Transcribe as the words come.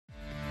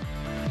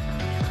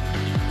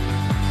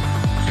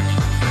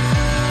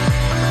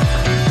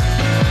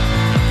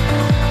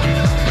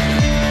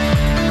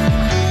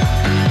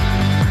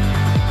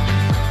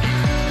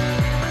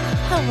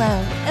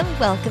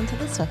Welcome to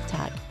the Swift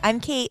Talk.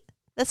 I'm Kate,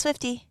 the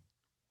Swiftie.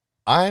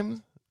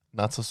 I'm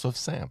not so swift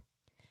Sam.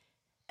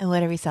 And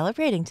what are we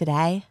celebrating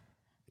today?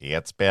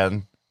 It's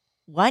been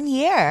 1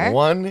 year.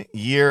 1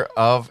 year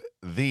of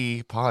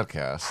the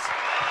podcast.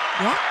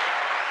 Yeah.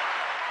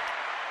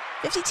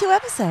 52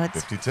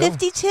 episodes.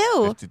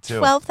 52.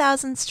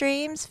 12,000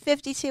 streams,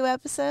 52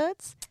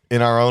 episodes.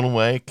 In our own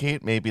way,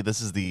 Kate, maybe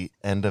this is the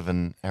end of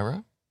an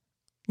era?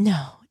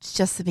 No, it's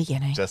just the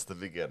beginning. Just the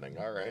beginning.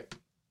 All right.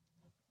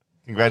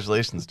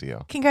 Congratulations to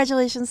you.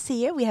 Congratulations to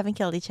you. We haven't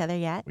killed each other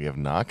yet. We have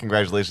not.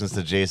 Congratulations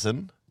to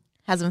Jason.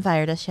 Hasn't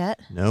fired us yet.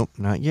 Nope,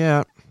 not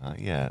yet. Not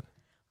yet.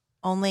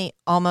 Only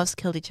almost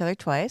killed each other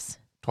twice.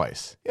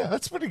 Twice. Yeah,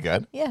 that's pretty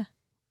good. Yeah.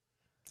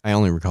 I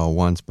only recall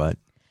once, but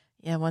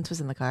Yeah, once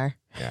was in the car.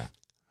 Yeah.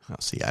 oh,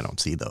 see, I don't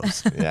see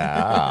those.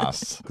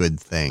 Yes. Good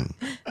thing.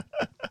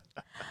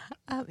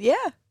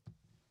 Yeah.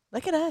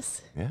 Look at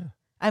us. Yeah.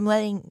 I'm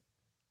letting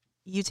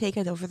you take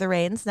it over the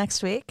reins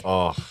next week.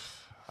 Oh,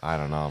 I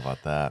don't know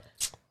about that.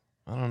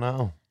 I don't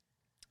know.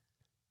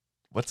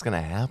 What's going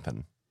to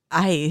happen?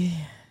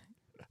 I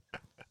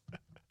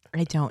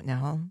don't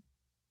know.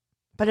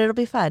 But it'll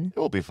be fun. It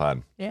will be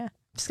fun. Yeah.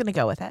 Just going to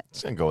go with it.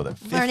 Just going to go with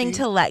it. Learning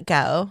to let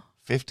go.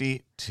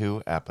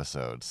 52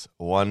 episodes.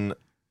 One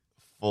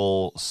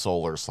full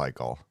solar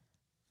cycle.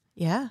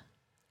 Yeah.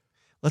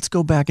 Let's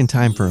go back in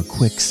time for a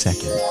quick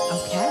second.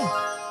 Okay.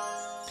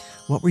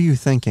 What were you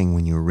thinking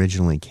when you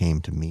originally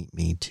came to meet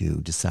me to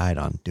decide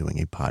on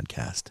doing a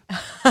podcast?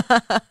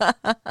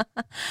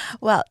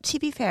 Well, to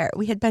be fair,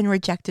 we had been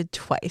rejected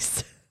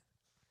twice.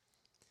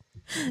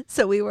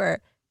 So we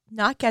were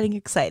not getting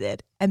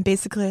excited. And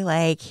basically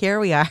like, here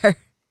we are,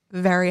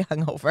 very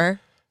hungover.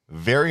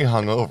 Very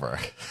hungover.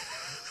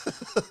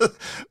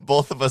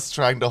 Both of us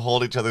trying to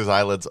hold each other's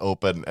eyelids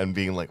open and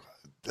being like,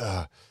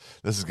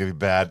 this is going to be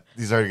bad.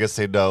 These are going to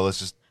say no.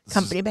 Let's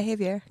Company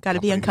behavior. Got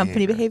to be on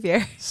company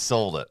behavior.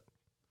 Sold it.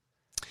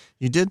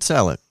 You did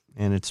sell it,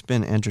 and it's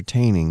been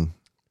entertaining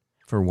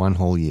for one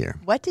whole year.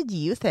 What did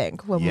you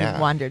think when we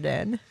wandered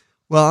in?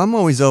 Well, I'm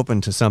always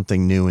open to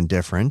something new and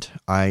different.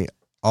 I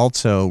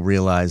also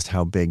realized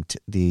how big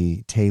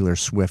the Taylor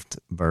Swift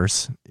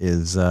verse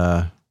is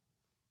to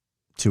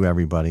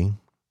everybody.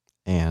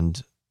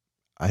 And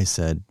I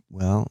said,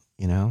 well,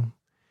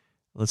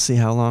 let's see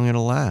how long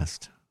it'll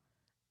last.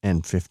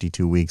 And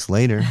 52 weeks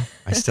later,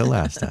 I still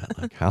asked that.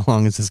 Like, how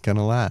long is this going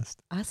to last?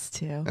 Us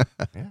too.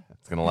 Yeah.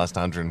 It's going to last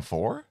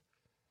 104.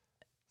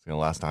 It's going to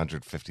last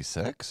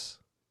 156.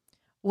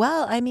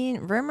 Well, I mean,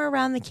 rumor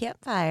around the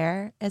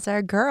campfire is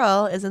our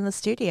girl is in the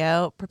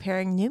studio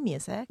preparing new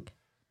music.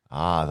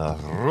 Ah,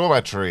 the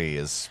rhubarb tree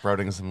is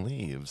sprouting some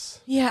leaves.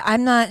 Yeah,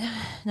 I'm not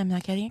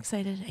getting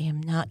excited. I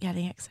am not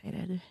getting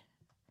excited.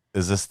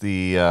 Is this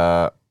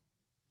the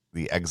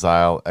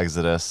Exile,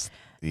 Exodus,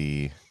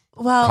 the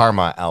Well,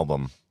 Karma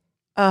album?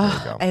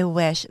 oh, I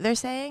wish. They're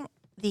saying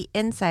the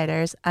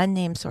insiders,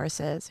 unnamed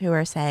sources who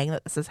are saying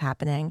that this is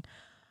happening,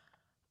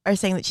 are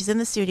saying that she's in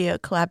the studio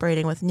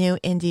collaborating with new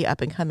indie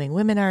up-and-coming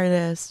women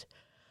artists,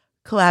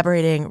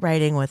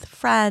 writing with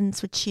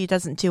friends, which she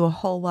doesn't do a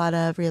whole lot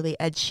of, really,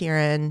 Ed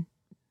Sheeran.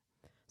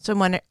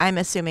 So I'm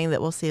assuming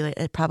that we'll see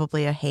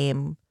probably a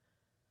Haim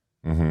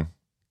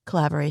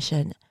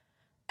collaboration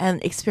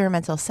and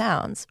experimental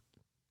sounds.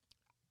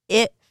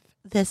 If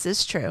this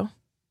is true,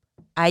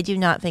 I do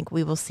not think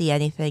we will see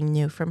anything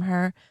new from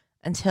her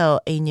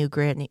until a new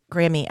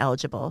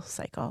Grammy-eligible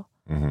cycle.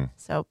 Mm-hmm.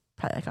 So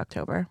probably like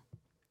October.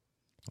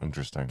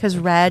 Interesting. Because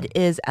Red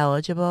is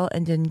eligible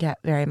and didn't get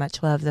very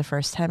much love the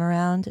first time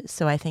around.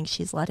 So I think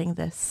she's letting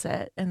this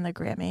sit in the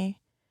Grammy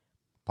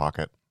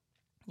pocket.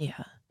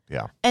 Yeah.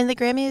 Yeah. And the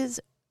Grammys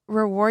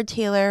reward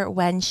Taylor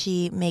when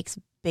she makes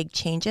big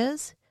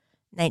changes.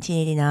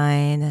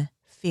 1989,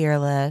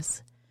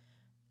 Fearless,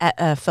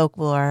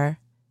 Folklore.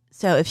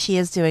 So if she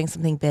is doing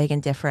something big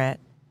and different,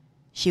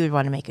 she would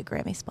want to make a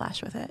Grammy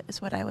splash with it,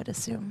 is what I would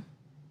assume.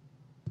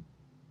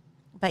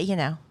 But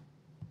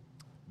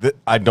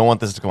I don't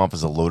want this to come off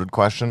as a loaded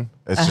question.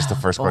 It's just the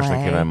first question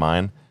that came to my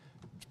mind.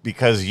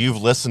 Because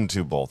you've listened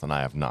to both and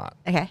I have not.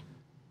 Okay.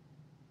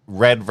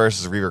 Red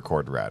versus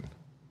re-record Red.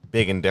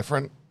 Big and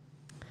different?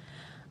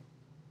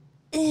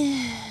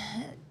 The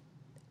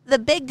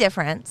big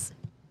difference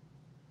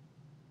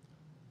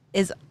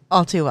is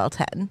All Too Well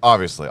 10.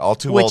 Obviously. All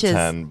Too Well Which is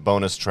 10,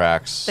 bonus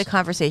tracks. The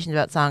conversation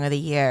about Song of the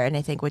Year, and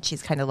I think what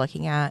she's kind of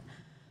looking at.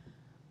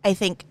 I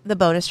think the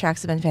bonus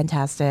tracks have been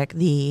fantastic.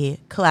 The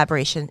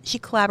collaboration. She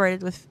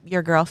collaborated with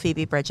your girl,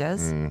 Phoebe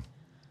Bridges.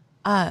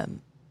 I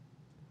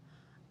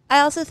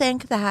also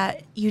think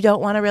that you don't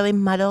want to really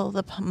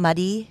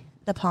muddy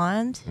the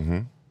pond. Mm-hmm.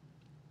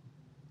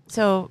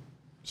 So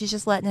she's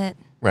just letting it.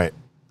 Right.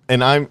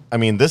 And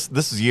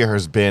this year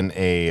has been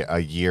a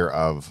year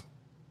of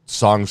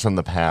songs from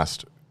the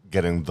past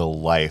getting the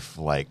life,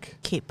 like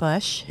Kate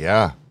Bush.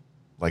 Yeah.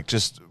 Like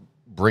just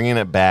bringing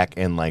it back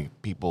and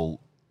like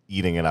people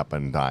eating it up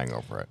and dying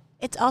over it.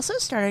 It's also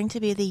starting to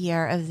be the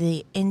year of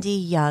the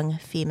indie young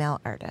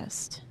female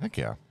artist. Heck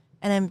yeah.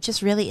 And I'm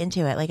just really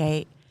into it. Like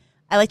I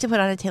I like to put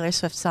on a Taylor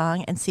Swift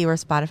song and see where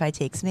Spotify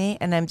takes me.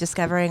 And I'm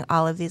discovering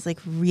all of these like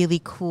really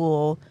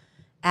cool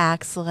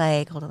acts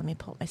like, hold on, let me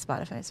pull up my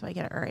Spotify so I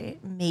get it right.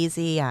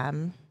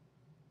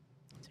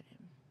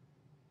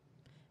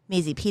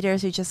 Maisie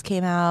Peters, who just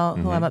came out,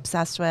 who I'm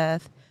obsessed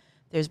with.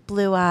 There's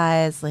Blue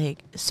Eyes,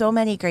 like so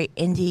many great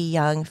indie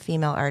young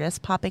female artists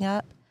popping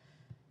up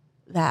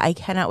that I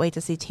cannot wait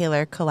to see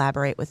Taylor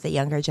collaborate with the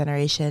younger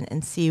generation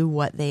and see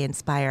what they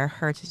inspire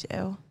her to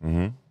do.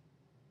 Mm-hmm.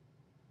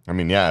 I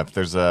mean, yeah, if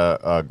there's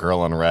a Girl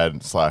on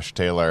Red /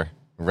 Taylor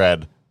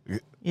Red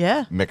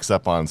mix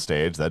up on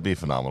stage, that'd be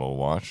phenomenal to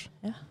watch.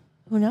 Yeah.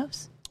 Who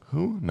knows?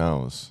 Who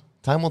knows?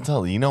 Time will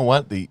tell. You know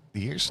what? The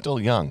year's still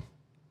young.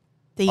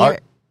 The year.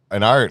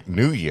 In our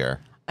new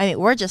year. I mean,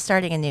 we're just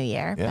starting a new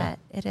year, but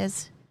it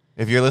is.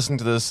 If you're listening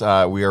to this,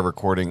 we are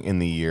recording in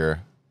the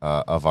year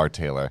of our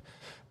Taylor,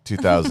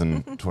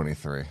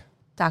 2023.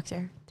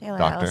 Dr.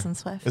 Taylor Allison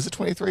Swift. Is it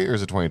 23 or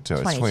is it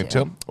 22? 22. It's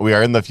 22. We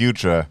are in the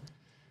future.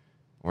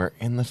 We're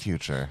in the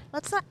future.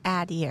 Let's not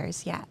add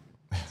years yet.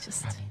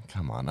 Just I mean,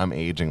 come on. I'm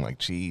aging like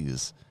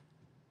cheese.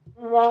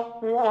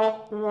 Like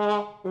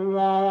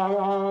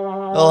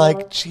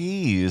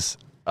cheese.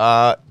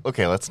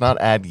 Okay, let's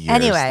not add years.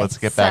 Anyway, let's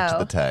get back to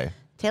the Tay.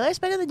 Taylor's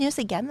been in the news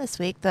again this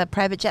week. The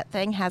private jet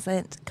thing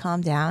hasn't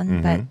calmed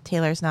down, but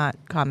Taylor's not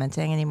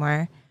commenting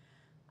anymore.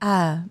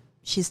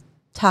 She's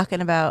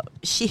talking about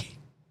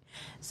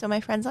So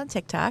my friends on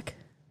TikTok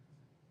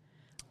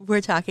were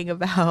talking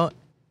about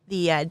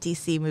the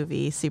DC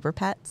movie Super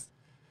Pets.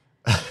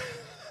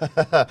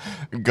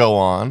 Go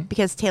on.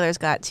 Because Taylor's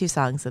got 2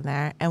 songs in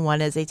there, and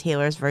one is a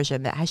Taylor's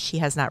version that she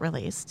has not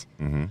released.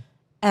 Mm-hmm.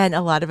 And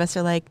a lot of us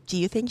are like, do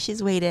you think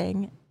she's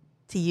waiting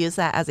to use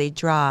that as a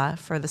draw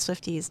for the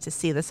Swifties to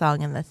see the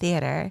song in the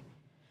theater,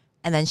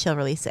 and then she'll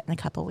release it in a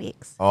couple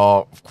weeks?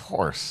 Oh, of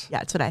course. Yeah,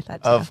 that's what I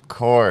thought too. Of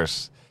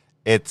course.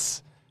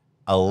 It's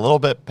a little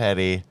bit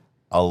petty,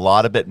 a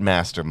lot of bit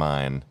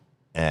mastermind,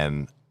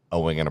 and a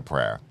wing and a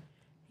prayer.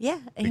 Yeah.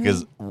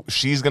 Because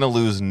she's going to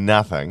lose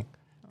nothing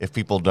if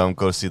people don't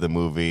go see the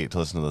movie to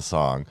listen to the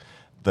song.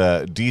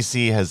 The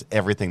DC has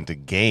everything to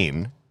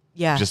gain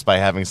just by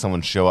having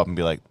someone show up and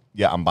be like,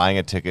 yeah, I'm buying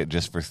a ticket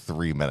just for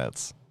 3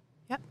 minutes.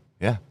 Yep.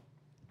 Yeah.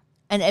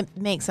 And it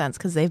makes sense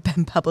because they've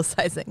been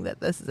publicizing that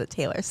this is a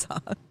Taylor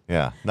song.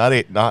 Yeah. Not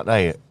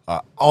a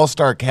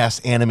all-star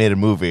cast animated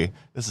movie.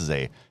 This is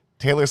a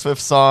Taylor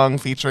Swift song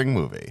featuring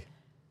movie.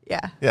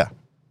 Yeah. Yeah.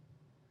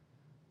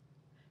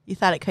 You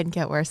thought it couldn't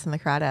get worse than the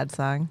Crawdad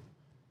song.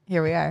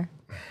 Here we are.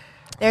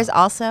 There's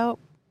also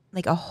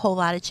like a whole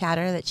lot of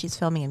chatter that she's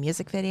filming a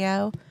music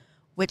video,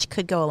 which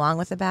could go along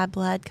with the Bad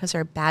Blood because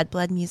her Bad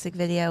Blood music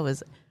video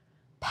was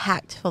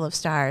packed full of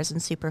stars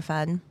and super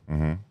fun.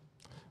 Mm-hmm.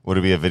 Would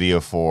it be a video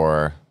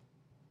for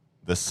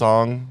this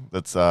song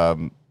that's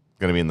going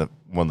to be in the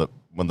one of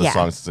the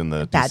songs that's in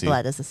the Bad DC?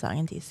 Blood is the song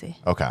in DC.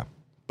 Okay.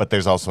 But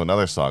there's also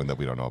another song that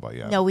we don't know about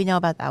yet. No, we know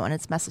about that one.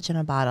 It's Message in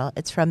a Bottle.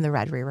 It's from the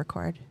Red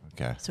re-record.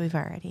 Okay. So we've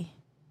got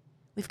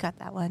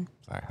that one.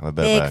 Sorry, I'm a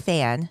bit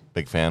fan.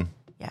 Big fan?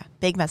 Yeah,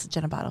 big Message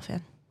in a Bottle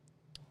fan.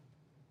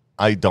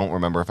 I don't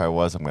remember if I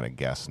was. I'm going to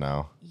guess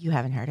now. You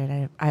haven't heard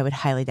it. I would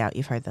highly doubt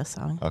you've heard this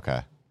song.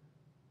 Okay.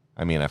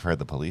 I mean, I've heard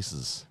the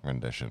Police's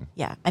rendition.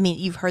 Yeah. I mean,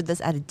 you've heard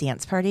this at a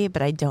dance party,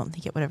 but I don't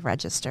think it would have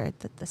registered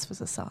that this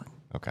was a song.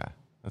 Okay.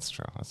 That's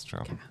true.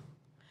 Okay.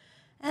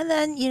 And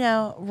then,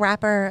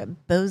 rapper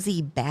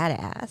Bozy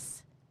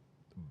Badass.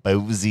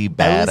 Bozy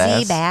Badass?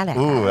 Bozy Badass.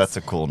 Ooh, that's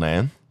a cool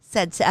name.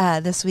 Said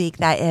this week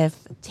that if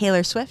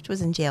Taylor Swift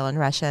was in jail in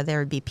Russia, there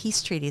would be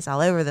peace treaties all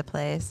over the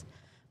place,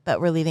 but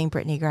we're leaving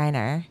Brittany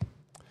Griner.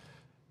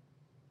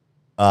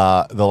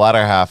 The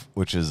latter half,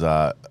 which is,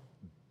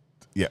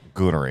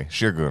 goonery,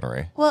 sheer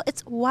goonery. Well,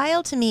 it's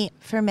wild to me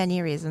for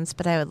many reasons,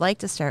 but I would like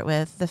to start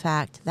with the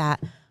fact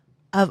that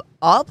of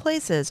all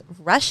places,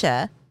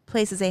 Russia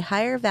places a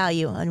higher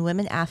value on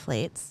women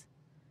athletes,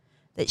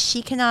 that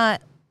she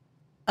cannot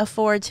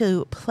afford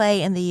to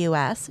play in the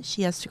U.S.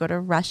 She has to go to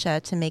Russia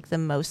to make the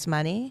most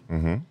money,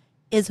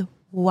 is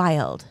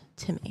wild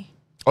to me.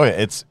 Oh, yeah,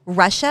 it's...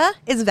 Russia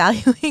is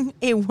valuing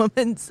a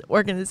women's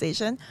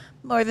organization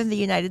more than the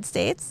United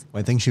States. Well,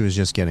 I think she was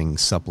just getting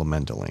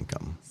supplemental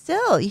income.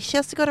 Still, she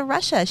has to go to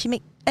Russia.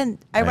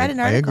 I read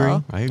an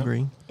article. I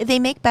agree. They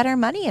make better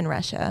money in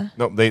Russia.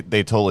 No,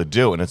 they totally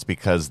do, and it's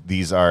because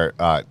these are...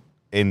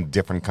 in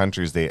different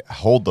countries, they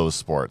hold those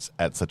sports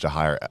at such a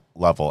higher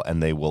level,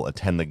 and they will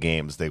attend the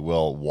games. They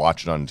will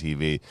watch it on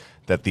TV,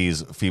 that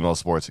these female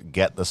sports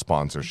get the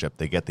sponsorship.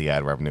 They get the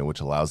ad revenue, which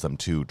allows them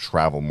to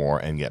travel more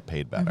and get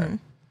paid better. Mm-hmm.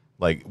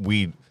 Like,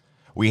 we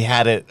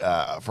had it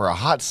for a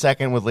hot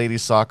second with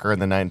ladies soccer in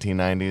the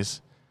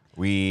 1990s.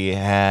 We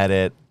had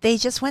it. They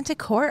just went to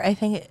court, I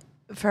think,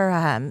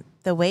 for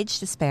the wage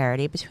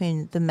disparity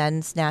between the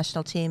men's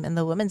national team and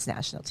the women's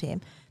national team.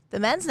 The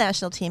men's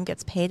national team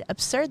gets paid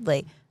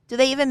absurdly. Do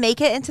they even make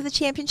it into the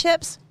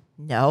championships?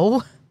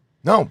 No.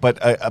 No,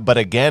 but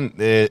again,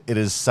 it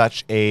is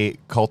such a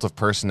cult of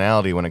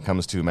personality when it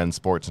comes to men's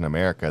sports in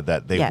America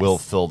that they will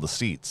fill the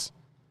seats.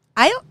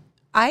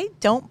 I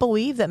don't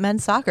believe that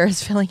men's soccer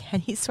is filling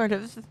any sort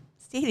of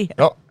stadium.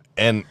 No,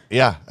 And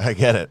yeah, I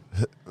get it.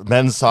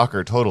 Men's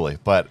soccer, totally.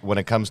 But when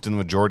it comes to the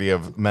majority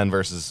of men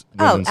versus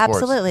women's sports.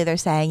 Absolutely. They're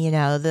saying,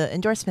 the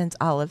endorsements,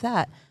 all of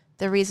that.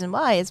 The reason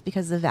why is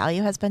because the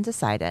value has been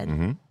decided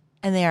and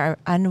they are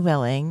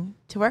unwilling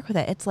to work with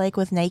it. It's like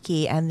with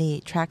Nike and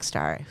the track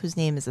star, whose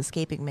name is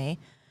escaping me.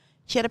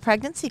 She had a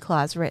pregnancy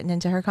clause written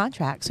into her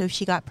contract. So if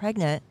she got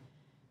pregnant,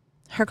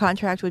 her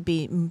contract would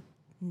be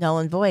null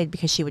and void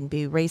because she wouldn't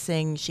be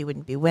racing, she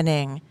wouldn't be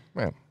winning.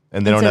 Right.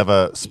 And they don't have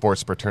a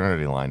sports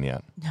paternity line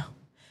yet. No.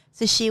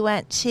 So she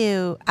went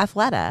to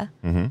Athleta,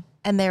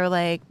 and they were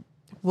like,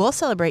 we'll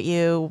celebrate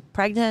you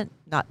pregnant,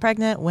 not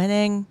pregnant,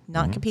 winning,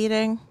 not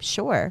competing.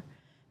 Sure.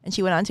 And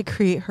she went on to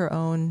create her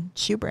own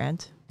shoe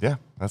brand. Yeah,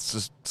 that's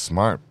just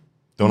smart.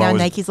 Now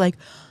Nike's like,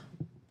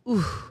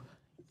 ooh,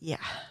 yeah.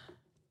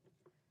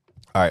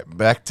 All right,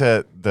 back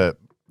to the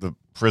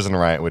prison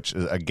riot, which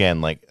is, again,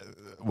 like,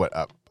 what,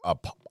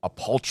 a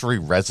paltry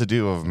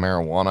residue of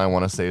marijuana, I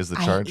want to say, is the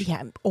charge?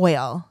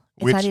 Oil.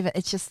 It's not even,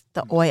 it's just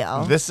the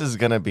oil. This is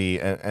going to be,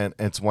 and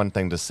it's one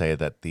thing to say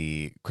that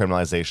the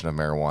criminalization of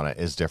marijuana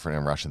is different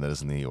in Russia than it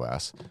is in the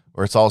U.S.,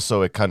 or it's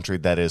also a country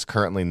that is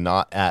currently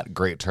not at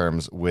great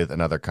terms with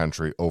another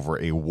country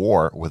over a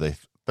war with a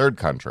third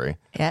country.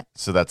 Yeah.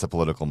 So that's a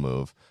political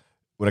move.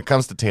 When it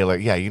comes to Taylor,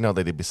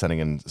 they'd be sending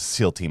in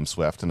SEAL Team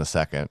Swift in a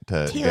second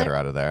to get her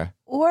out of there.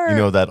 Or you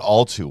know that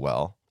all too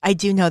well. I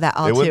do know that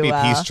all too well. It would be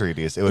peace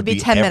treaties. It would be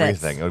 10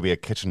 everything. minutes. It would be a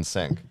kitchen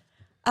sink.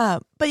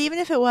 But even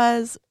if it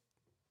was,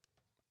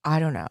 I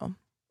don't know,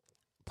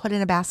 put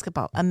in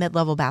a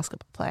mid-level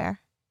basketball player,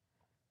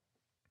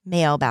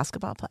 male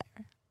basketball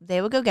player.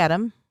 They would go get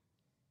him.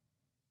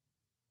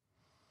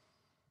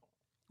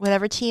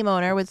 Whatever team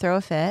owner would throw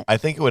a fit. I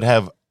think it would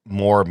have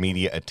more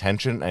media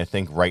attention. I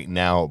think right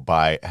now,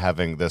 by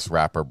having this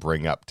rapper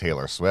bring up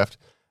Taylor Swift,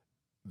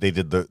 they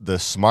did the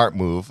smart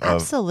move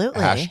of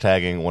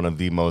hashtagging one of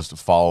the most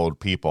followed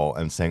people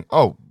and saying,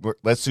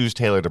 let's use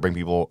Taylor to bring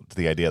people to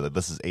the idea that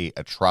this is a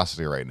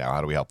atrocity right now. How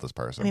do we help this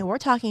person? I mean, we're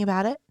talking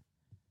about it.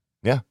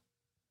 Yeah.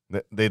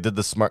 They did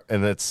the smart,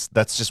 and that's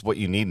just what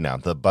you need now.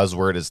 The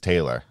buzzword is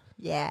Taylor.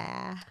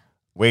 Yeah.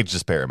 Wage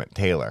disparity,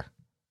 Taylor.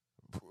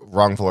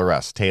 Wrongful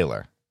arrest,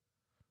 Taylor.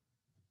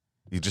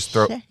 You just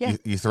throw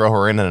you throw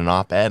her in an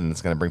op-ed, and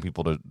it's going to bring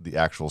people to the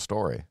actual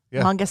story.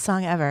 Yeah. Longest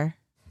song ever,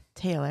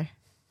 Taylor.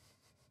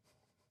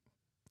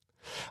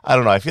 I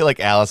don't know. I feel like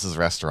Alice's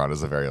Restaurant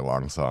is a very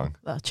long song.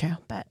 Well, true,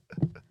 but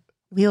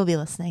we will be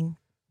listening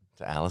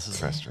to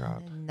Alice's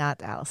Restaurant.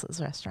 Not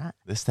Alice's Restaurant.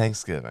 This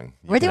Thanksgiving.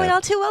 We're doing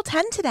All Too Well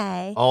 10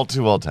 today. All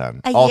Too Well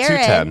 10. All Too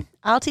 10.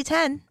 All Too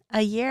 10.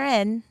 A year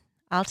in.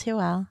 All Too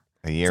Well.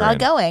 A year in. It's all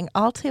going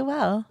all too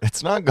well.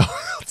 It's not going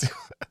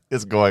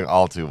It's going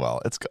all too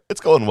well. It's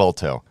going well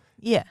too.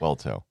 Yeah. Well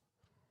too.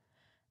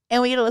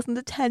 And we get to listen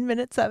to 10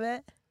 minutes of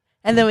it.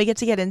 And then we get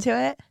to get into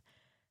it.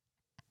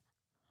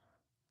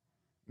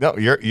 No,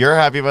 you're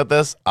happy about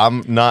this.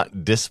 I'm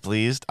not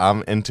displeased.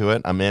 I'm into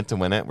it. I'm in to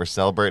win it. We're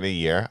celebrating a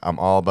year. I'm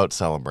all about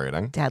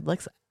celebrating. Dad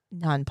looks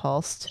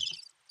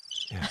non-pulsed.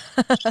 Yeah.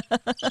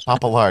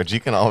 Papa Large, you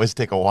can always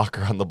take a walk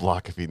around the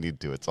block if you need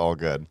to. It's all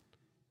good.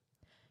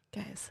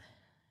 Guys,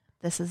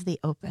 this is the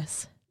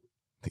opus.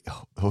 The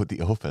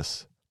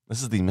opus.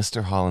 This is the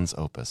Mr. Holland's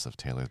opus of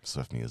Taylor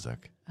Swift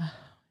music.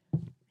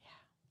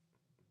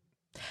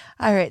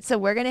 All right, so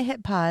we're going to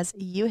hit pause.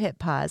 You hit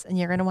pause, and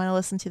you're going to want to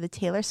listen to the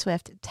Taylor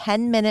Swift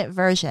 10-minute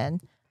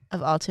version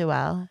of All Too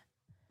Well.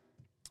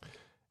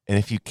 And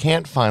if you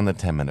can't find the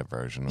 10-minute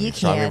version, we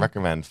strongly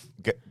recommend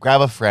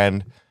grab a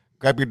friend,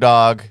 grab your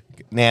dog,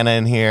 get Nana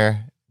in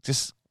here,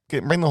 just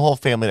bring the whole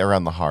family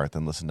around the hearth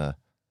and listen to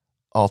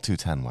All Too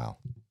 10 Well.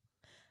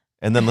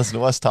 And then listen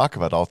to us talk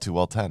about All Too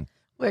Well 10.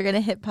 We're going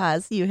to hit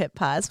pause. You hit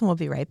pause, and we'll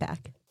be right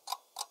back.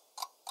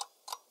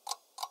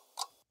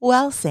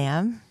 Well,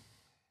 Sam.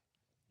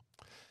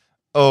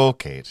 Oh,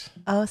 Kate.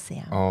 Oh,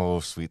 Sam. Oh,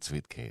 sweet,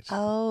 sweet Kate.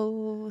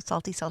 Oh,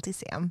 salty, salty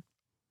Sam.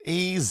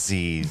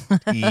 Easy,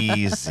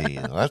 easy.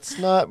 Let's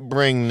not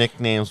bring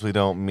nicknames we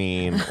don't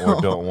mean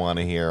or don't want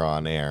to hear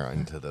on air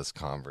into this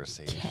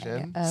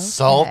conversation. Okay.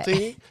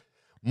 Salty?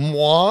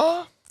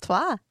 Moi?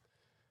 Toi.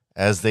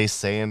 As they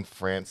say in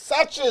France,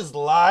 such is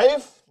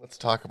life. Let's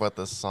talk about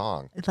this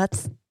song.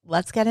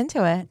 Let's get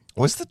into it.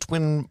 What's the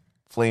twin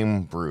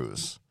flame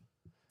bruise?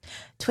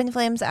 Twin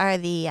flames are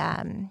the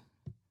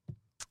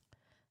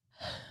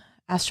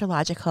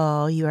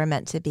astrological, you are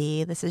meant to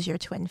be. This is your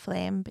twin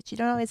flame, but you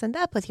don't always end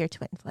up with your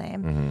twin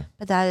flame. Mm-hmm.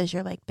 But that is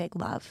your big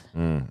love.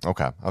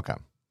 Okay.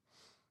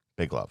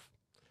 Big love.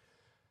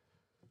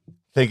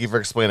 Thank you for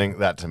explaining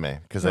that to me,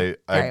 because You're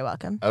very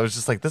welcome. I was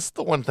just like, this is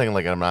the one thing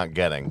I'm not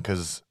getting,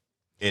 because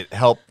it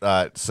helped.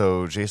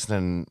 So Jason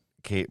and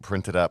Kate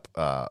printed up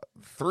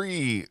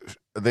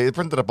they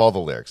printed up all the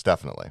lyrics,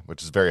 definitely,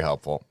 which is very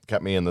helpful.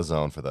 Kept me in the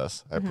zone for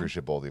this. I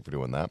appreciate both of you for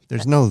doing that.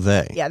 There's no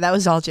they. Yeah, that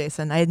was all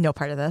Jason. I had no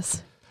part of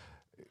this.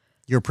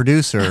 Your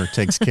producer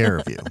takes care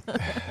of you.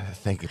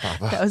 Thank you,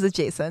 Papa. That was a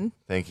Jason.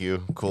 Thank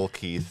you, Cool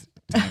Keith,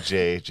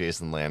 DJ,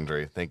 Jason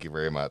Landry. Thank you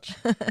very much.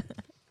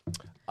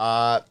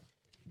 It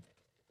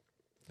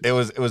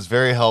was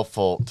very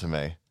helpful to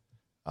me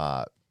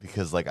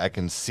because like I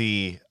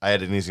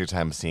had an easier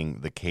time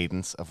seeing the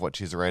cadence of what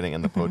she's writing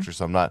in the poetry,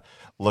 so I'm not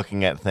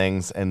looking at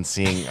things and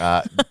seeing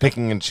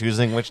picking and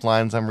choosing which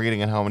lines I'm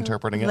reading and how I'm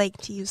interpreting it. Like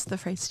to use the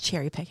phrase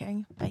cherry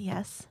picking, but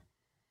yes.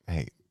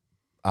 Hey,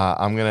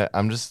 I'm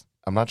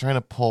not trying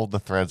to pull the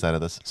threads out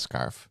of this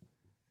scarf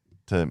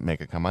to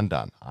make it come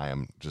undone. I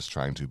am just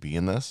trying to be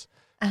in this,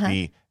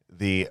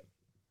 the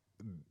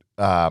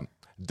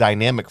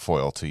dynamic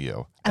foil to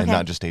you, and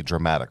not just a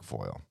dramatic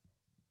foil.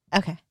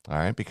 Okay. All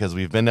right, because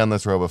we've been down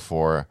this road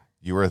before.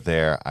 You were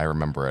there. I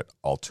remember it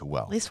all too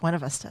well. At least one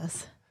of us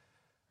does.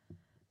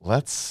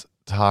 Let's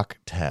talk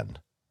 10.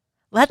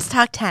 Let's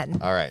talk 10.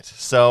 All right.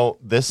 So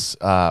this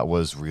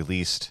was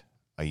released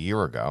a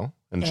year ago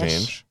and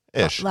change.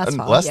 Ish. Last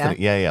fall, less than a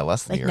year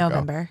like ago.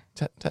 November.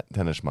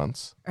 10-ish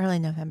months. Early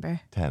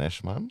November.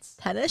 10-ish months.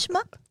 10-ish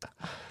month?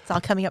 It's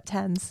all coming up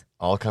 10s.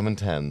 All coming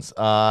 10s.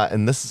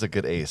 And this is a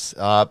good ace.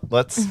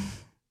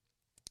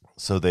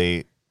 So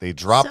they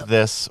drop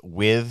this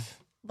with...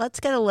 Let's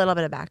get a little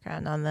bit of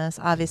background on this.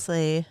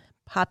 Obviously,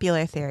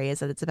 popular theory is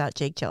that it's about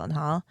Jake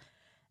Gyllenhaal.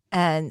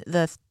 And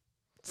the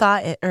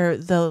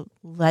the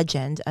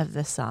legend of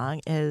this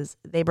song is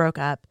they broke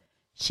up.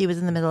 She was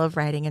in the middle of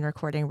writing and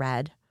recording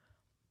Red.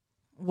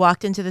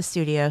 Walked into the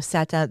studio,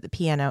 sat down at the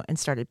piano, and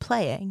started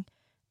playing.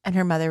 And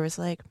her mother was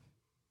like,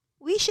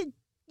 you should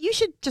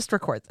just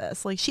record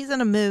this. Like, she's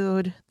in a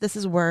mood. This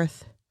is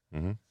worth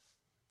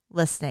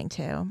listening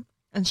to.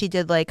 And she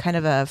did like kind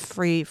of a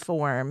free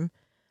form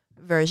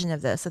version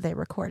of this that they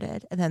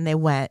recorded. And then they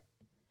went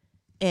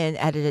and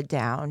edited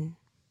down,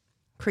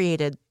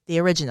 created the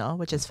original,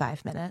 which is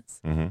 5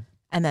 minutes. And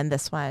then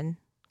this one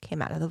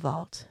came out of the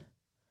vault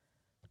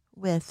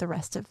with the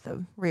rest of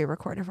the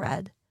re-record of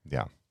Red.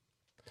 Yeah.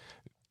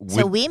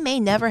 So we may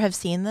never have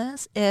seen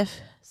this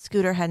if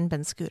Scooter hadn't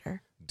been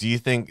Scooter. Do you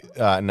think,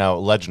 now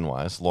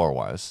legend-wise,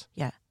 lore-wise,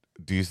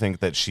 do you think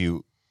that she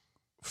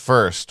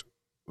first,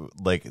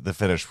 like the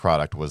finished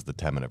product was the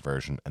 10-minute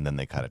version and then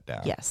they cut it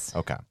down? Yes.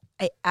 Okay.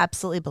 I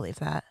absolutely believe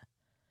that.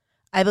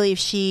 I believe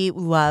she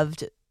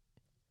loved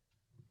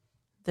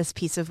this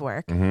piece of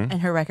work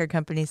and her record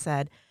company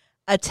said,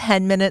 a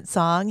 10-minute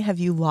song, have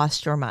you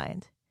lost your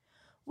mind?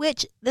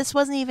 Which, this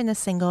wasn't even a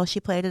single. She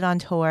played it on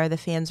tour. The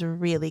fans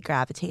really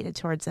gravitated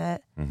towards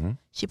it.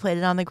 She played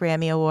it on the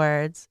Grammy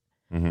Awards.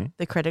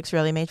 The critics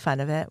really made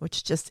fun of it,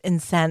 which just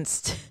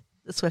incensed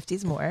the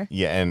Swifties more.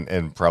 Yeah,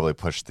 and probably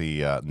pushed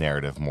the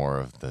narrative more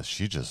of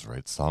she just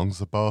writes songs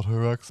about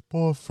her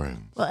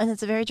ex-boyfriend. Well, and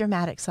it's a very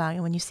dramatic song,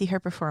 and when you see her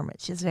perform it,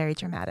 she's very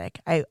dramatic.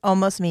 I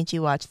almost made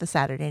you watch the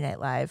Saturday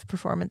Night Live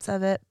performance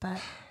of it, but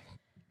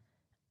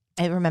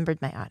I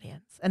remembered my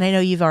audience. And I know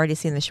you've already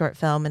seen the short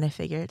film, and I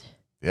figured...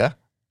 Yeah.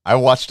 I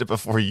watched it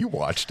before you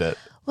watched it.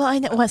 Well, I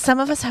know. Well,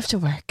 some of us have to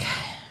work.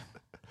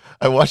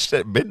 I watched it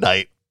at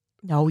midnight.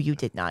 No, you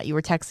did not. You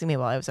were texting me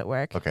while I was at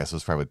work. Okay, so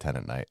it's probably 10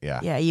 at night. Yeah.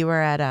 Yeah, you were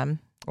at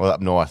well,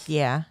 up north.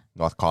 Yeah.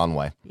 North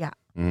Conway. Yeah.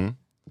 Yeah.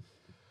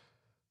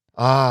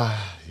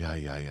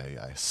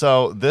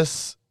 So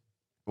this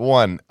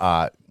one,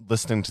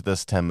 listening to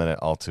this 10-minute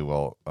all too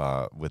well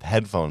with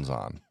headphones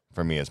on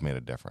for me has made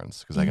a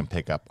difference because I can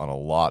pick up on a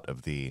lot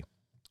of the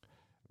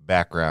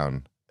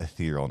background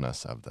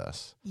etherealness of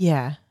this.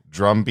 Yeah.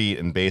 Drum beat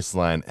and bass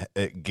line,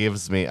 it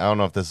gives me, I don't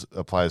know if this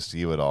applies to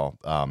you at all,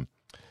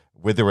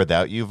 with or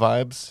without you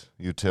vibes,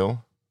 you too?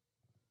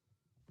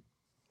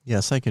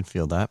 Yes, I can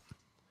feel that.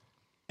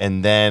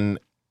 And then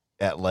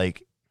at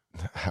like,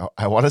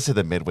 I want to say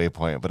the midway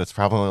point, but it's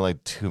probably only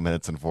like 2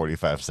 minutes and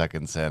 45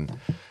 seconds in.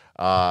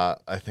 I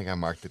think I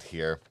marked it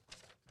here.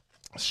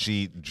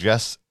 She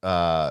just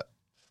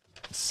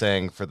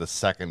sang for the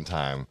second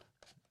time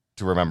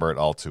to remember it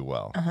all too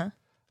well.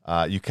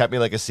 You kept me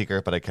like a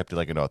secret, but I kept you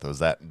like an oath. It was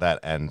that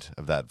end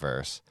of that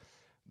verse.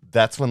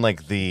 That's when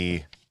like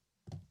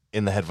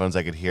in the headphones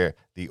I could hear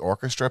the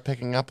orchestra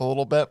picking up a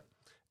little bit.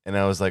 And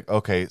I was like,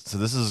 okay, so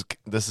this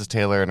is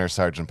Taylor and her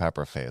Sgt.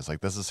 Pepper phase. Like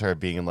this is her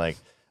being like,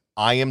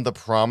 I am the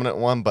prominent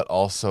one, but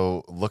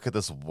also look at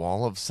this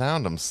wall of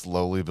sound I'm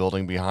slowly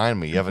building behind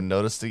me. You haven't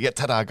noticed it yet?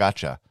 Ta-da,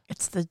 gotcha.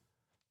 It's the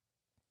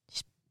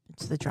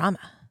drama.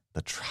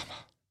 The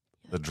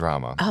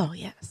drama. Oh,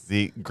 yes.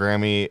 The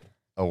Grammy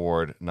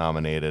Award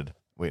nominated.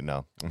 Wait,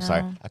 no. I'm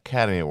sorry.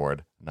 Academy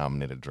Award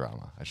nominated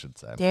drama, I should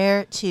say.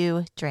 Dare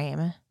to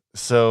Dream.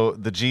 So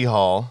the G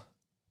Hall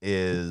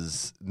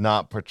is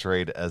not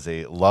portrayed as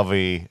a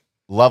lovely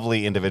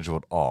individual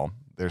at all.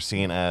 They're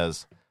seen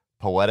as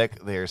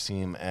poetic. They're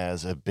seen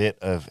as a bit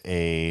of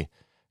a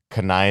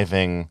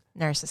conniving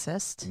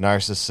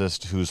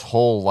narcissist whose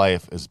whole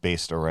life is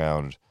based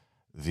around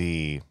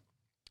the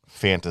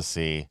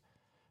fantasy,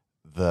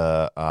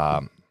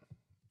 the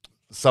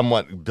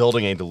somewhat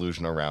building a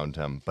delusion around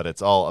him, but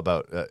it's all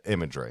about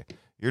imagery.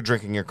 You're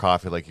drinking your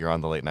coffee like you're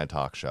on the late night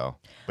talk show,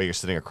 but you're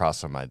sitting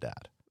across from my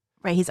dad.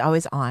 Right, he's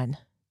always on.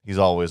 He's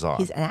always on.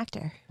 He's an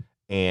actor.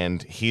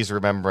 And he's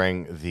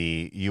remembering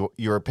you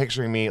are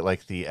picturing me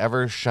like the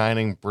ever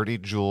shining pretty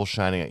jewel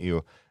shining at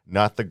you,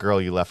 not the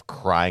girl you left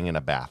crying in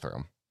a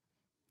bathroom.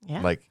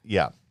 Yeah. Like,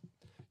 yeah.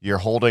 You're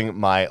holding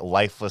my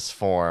lifeless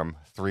form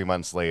 3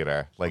 months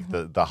later, like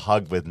the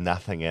hug with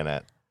nothing in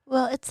it.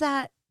 Well, it's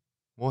that.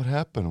 What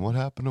happened? What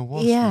happened to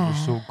us? Yeah. We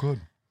were so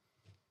good.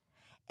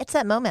 It's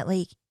that moment,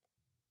 like,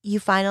 you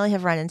finally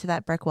have run into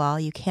that brick wall.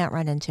 You can't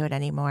run into it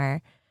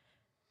anymore.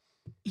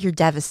 You're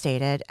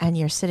devastated, and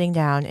you're sitting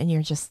down, and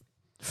you're just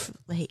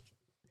like,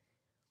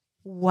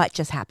 what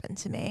just happened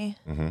to me?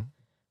 Mm-hmm.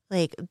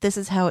 Like, this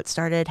is how it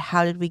started.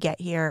 How did we get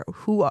here?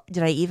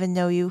 Did I even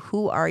know you?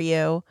 Who are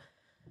you?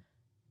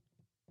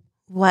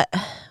 What?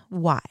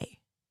 Why?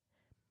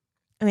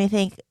 And I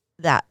think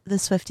that the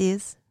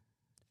Swifties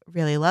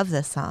really love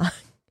this song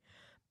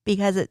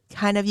because it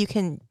kind of, you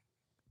can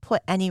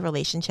put any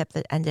relationship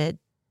that ended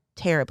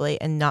terribly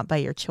and not by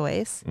your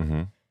choice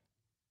Mm-hmm.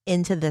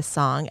 into this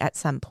song at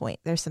some point.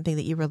 There's something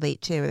that you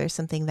relate to. There's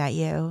something that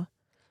you...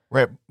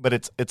 Right, but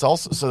it's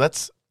also, so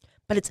that's...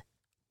 But it's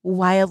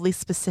wildly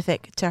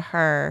specific to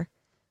her.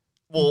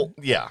 Well,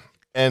 yeah.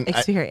 And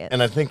experience.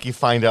 I think you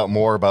find out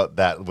more about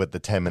that with the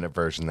 10-minute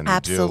version than you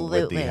Absolutely.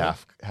 do with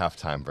the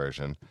halftime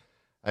version.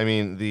 I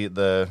mean,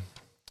 the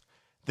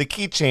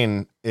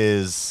keychain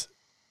is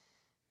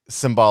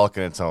symbolic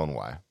in its own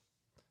way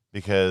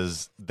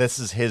because this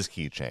is his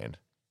keychain.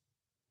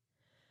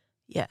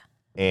 Yeah.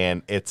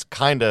 And it's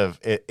kind of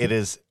it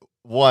is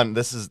one,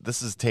 this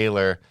is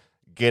Taylor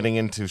getting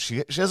into,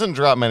 she hasn't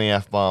dropped many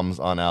F-bombs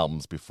on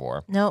albums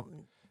before. Nope,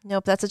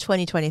 that's a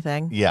 2020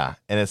 thing. Yeah,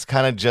 and it's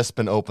kind of just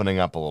been opening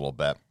up a little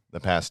bit the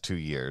past 2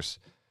 years.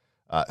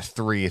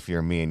 3 if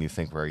you're me and you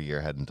think we're a year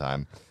ahead in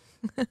time.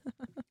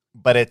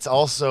 But it's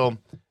also,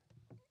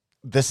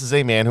 this is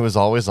a man who is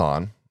always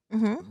on.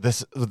 Mm-hmm.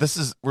 This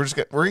is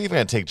we're even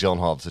gonna take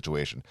Gyllenhaal's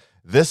situation.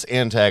 This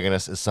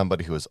antagonist is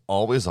somebody who is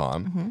always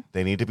on. Mm-hmm.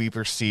 They need to be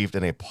perceived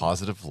in a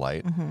positive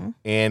light. Mm-hmm.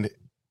 And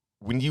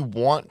when you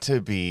want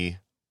to be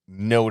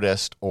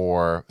noticed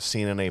or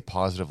seen in a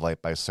positive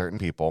light by certain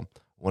people,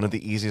 one of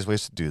the easiest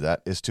ways to do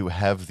that is to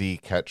have the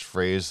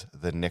catchphrase,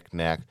 the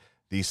knick-knack,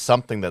 the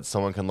something that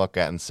someone can look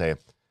at and say,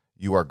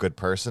 you are a good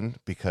person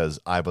because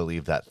I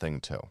believe that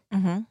thing too.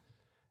 Mm-hmm.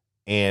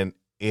 And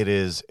it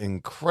is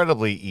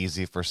incredibly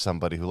easy for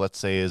somebody who, let's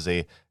say, is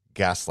a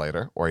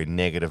gaslighter or a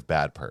negative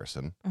bad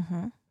person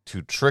Mm-hmm.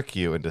 to trick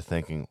you into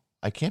thinking,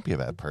 I can't be a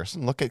bad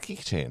person. Look at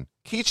Keychain.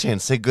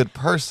 Keychain, say good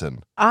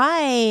person.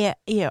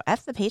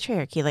 F the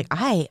patriarchy. Like,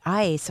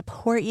 I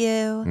support you.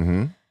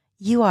 Mm-hmm.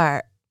 You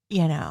are,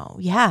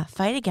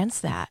 fight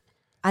against that.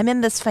 I'm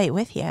in this fight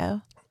with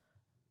you.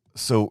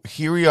 So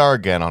here we are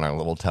again on our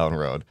little town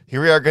road.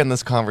 Here we are again in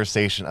this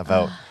conversation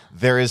about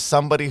there is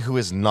somebody who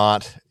is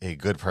not a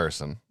good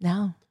person.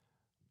 No.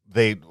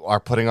 They are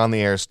putting on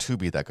the airs to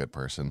be that good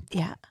person.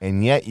 Yeah.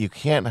 And yet you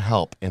can't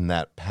help in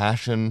that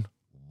passion,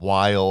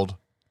 wild,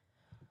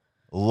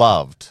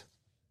 loved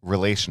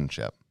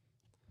relationship.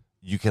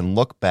 You can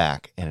look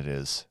back and it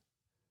is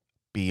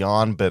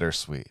beyond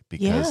bittersweet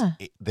because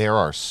there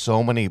are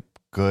so many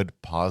good,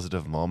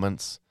 positive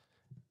moments.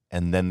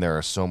 And then there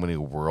are so many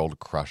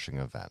world-crushing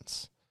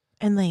events.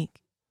 And like...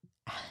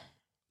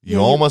 You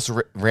almost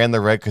ran the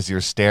red because you're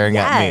staring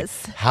at me.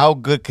 How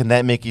good can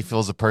that make you feel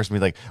as a person?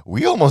 Be like,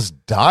 we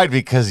almost died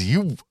because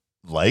you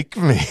like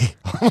me.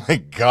 Oh my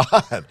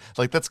God.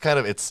 Like that's kind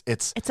of, it's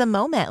a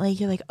moment. Like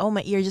you're like, oh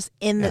my, you're just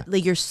in the,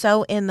 like you're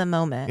so in the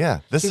moment.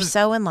 Yeah. You're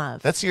so in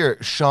love. That's your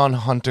Sean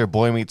Hunter,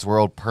 Boy Meets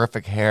World,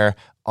 perfect hair,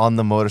 on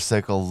the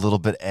motorcycle, a little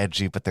bit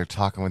edgy, but they're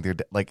talking with your,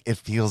 like it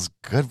feels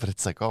good, but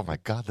it's like, oh my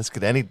God, this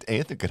could,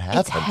 anything could happen.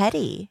 It's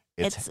heady.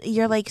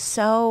 You're like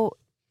so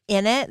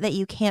in it that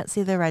you can't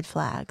see the red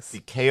flags. The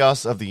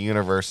chaos of the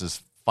universe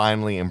is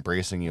finally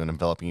embracing you and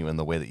enveloping you in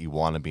the way that you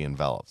want to be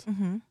enveloped.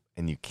 Mm-hmm.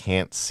 And you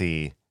can't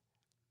see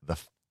the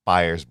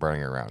fires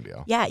burning around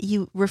you. Yeah,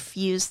 you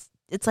refuse.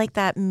 It's like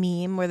that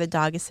meme where the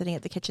dog is sitting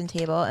at the kitchen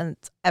table and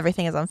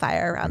everything is on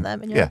fire around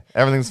them. And you're like,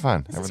 everything's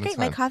fine. This is great.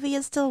 My coffee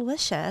is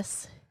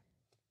delicious.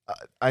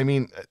 I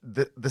mean,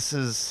 this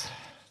is.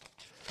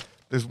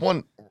 There's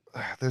one.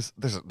 There's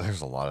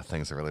a lot of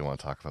things I really want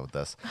to talk about with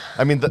this.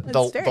 I mean, the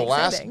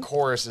last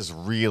chorus is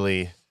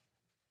really.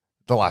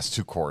 The last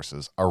two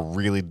choruses are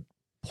really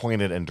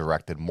pointed and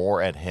directed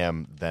more at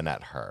him than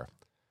at her.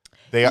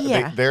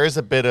 There is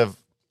a bit of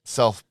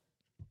self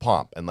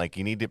pump, and like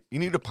you need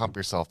to pump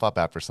yourself up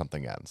after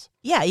something ends.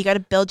 Yeah, you got to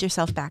build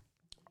yourself back.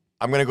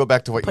 I'm going to go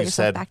back to what Put you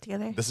said. Back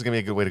together. This is going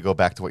to be a good way to go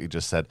back to what you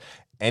just said.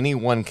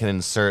 Anyone can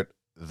insert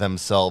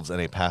themselves in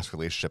a past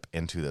relationship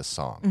into this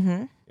song.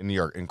 Mm-hmm. And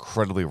you're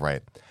incredibly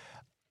right.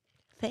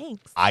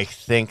 Thanks. I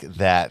think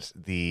that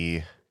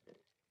the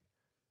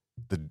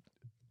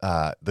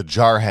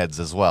jarheads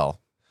as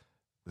well,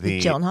 the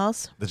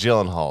Gyllenhaals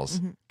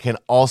mm-hmm. can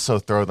also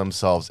throw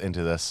themselves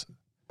into this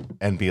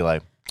and be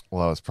like,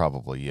 well, that was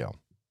probably you.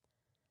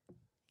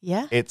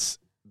 Yeah. This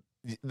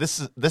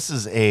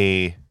is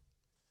a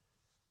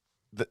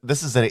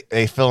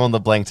fill in the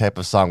blank type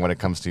of song when it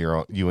comes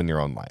to you in your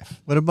own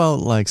life. What about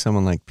like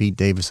someone like Pete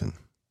Davidson?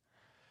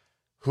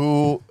 If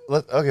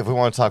we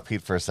want to talk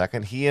Pete for a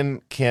second, he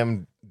and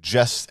Kim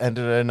just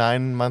ended a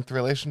 9-month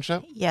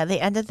relationship. Yeah, they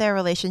ended their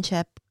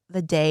relationship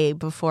the day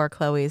before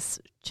Chloe's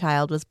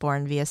child was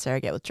born via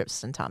surrogate with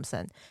Tristan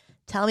Thompson.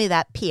 Tell me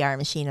that PR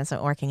machine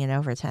isn't working in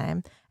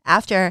overtime.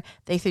 After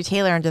they threw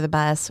Taylor under the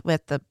bus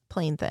with the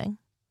plane thing.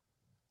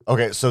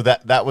 Okay, so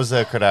that was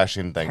a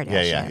Kardashian thing.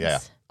 Yeah.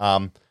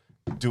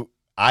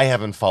 I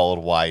haven't followed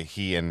why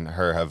he and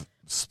her have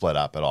split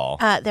up at all.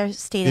 They're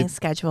stating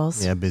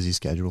schedules. Yeah, busy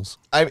schedules.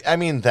 I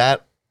mean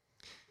that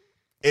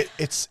it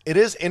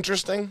is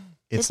interesting.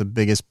 It's the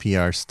biggest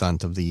PR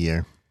stunt of the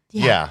year.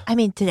 Yeah. I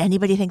mean, did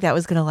anybody think that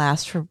was going to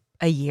last for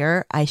a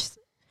year?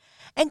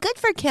 And good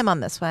for Kim on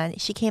this one.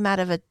 She came out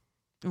of a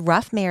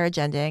rough marriage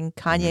ending.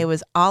 Kanye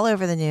was all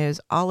over the news,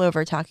 all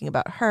over talking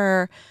about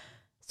her.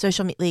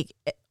 Social media,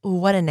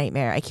 what a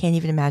nightmare. I can't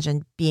even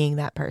imagine being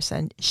that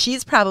person.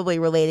 She's probably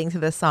relating to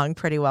this song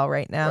pretty well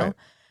right now.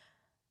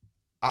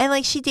 Right.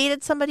 And she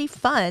dated somebody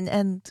fun,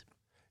 and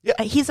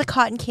he's a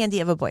cotton candy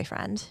of a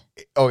boyfriend.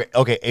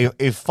 Okay.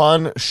 A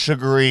fun,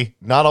 sugary,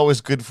 not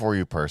always good for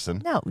you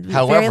person. No,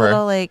 however, very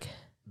little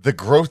the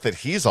growth that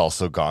he's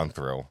also gone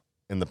through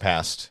in the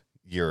past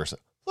year or so.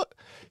 Look,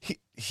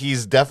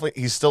 he's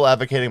still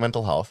advocating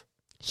mental health.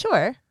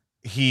 Sure.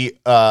 He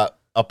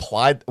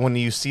applied when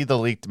you see the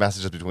leaked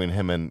messages between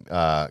him and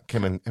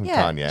Kim and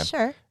Kanye.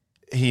 Sure.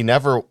 He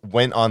never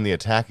went on the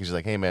attack. He's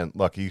like, hey man,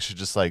 look, you should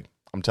just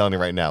I'm telling you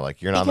right now,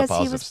 you're not in the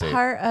positive state. Because he was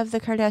part of the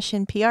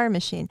Kardashian PR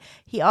machine.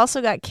 He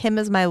also got Kim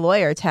is my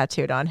lawyer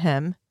tattooed on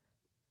him.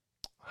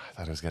 I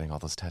thought he was getting all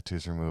those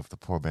tattoos removed. The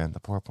poor man,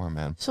 the poor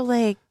man. So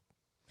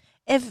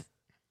if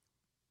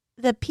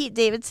the Pete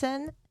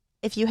Davidson,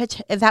 if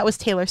that was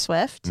Taylor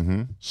Swift,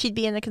 she'd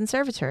be in a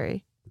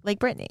conservatory like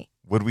Britney.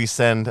 Would we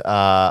send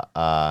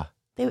oh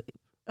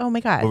my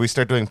God. Would we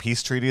start doing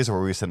peace treaties,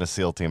 or would we send a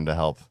SEAL team to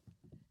help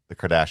the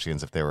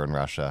Kardashians if they were in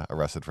Russia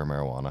arrested for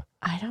marijuana?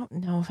 I don't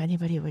know if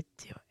anybody would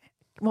do it.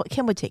 Well,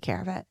 Kim would take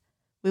care of it.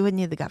 We wouldn't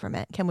need the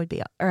government. Kim would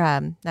be,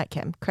 not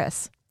Kim,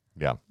 Chris.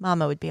 Yeah.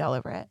 Mama would be all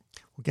over it.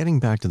 We're getting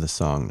back to the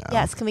song now.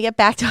 Yes. Can we get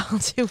back to All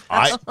Too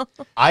Well?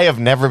 I have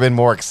never been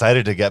more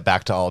excited to get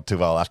back to All Too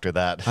Well after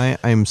that.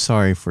 I'm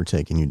sorry for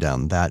taking you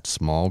down that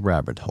small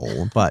rabbit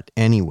hole. But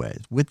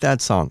anyways, with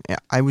that song,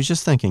 I was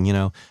just thinking,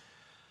 in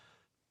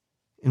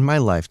my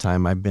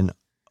lifetime, I've been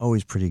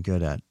always pretty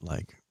good at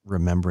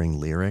remembering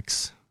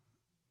lyrics.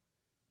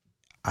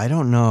 I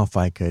don't know if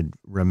I could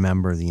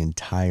remember the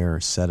entire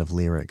set of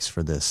lyrics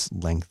for this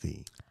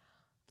lengthy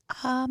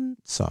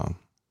song.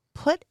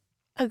 Put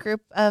a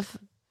group of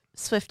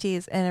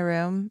Swifties in a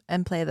room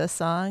and play this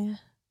song.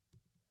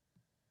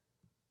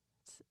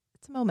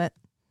 It's a moment.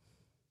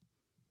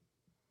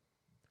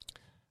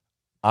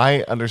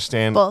 I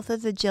understand. Both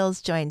of the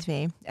Jills joined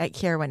me at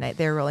Kier one night.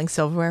 They were rolling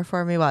silverware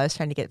for me while I was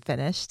trying to get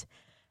finished.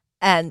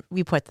 And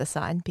we put this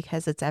on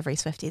because it's every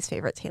Swifty's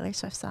favorite Taylor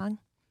Swift song.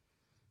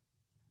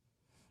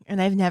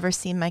 And I've never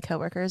seen my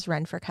coworkers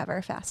run for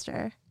cover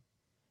faster.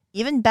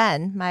 Even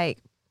Ben, my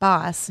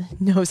boss,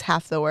 knows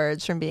half the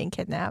words from being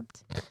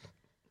kidnapped.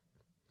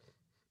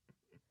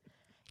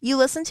 You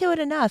listen to it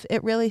enough,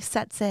 it really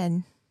sets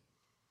in.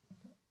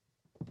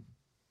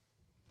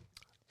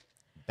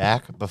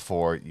 Back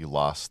before you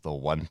lost the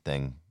one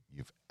thing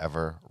you've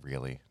ever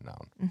really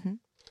known. Mm-hmm.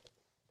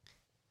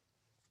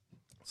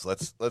 So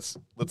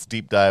let's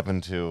deep dive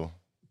into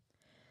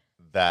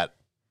that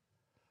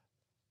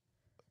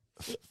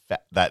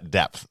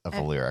depth of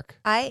a lyric.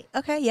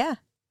 Yeah.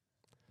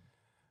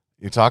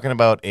 You're talking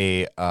about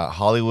a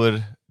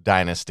Hollywood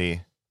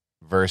dynasty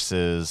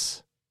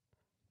versus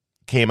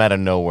came out of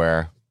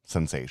nowhere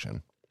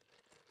sensation.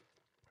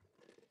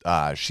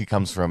 She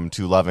comes from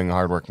two loving,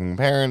 hardworking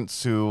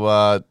parents who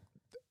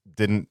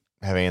didn't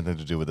have anything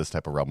to do with this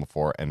type of realm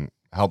before, and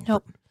helped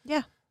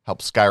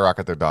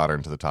skyrocket their daughter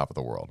into the top of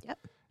the world. Yep.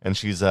 And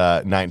she's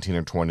 19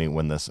 or 20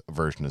 when this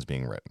version is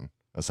being written,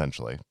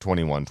 essentially.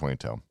 21,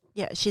 22.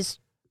 Yeah, she's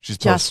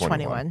just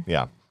 21.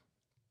 Yeah.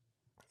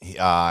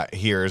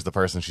 Here's the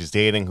person she's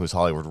dating, who's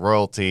Hollywood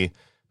royalty,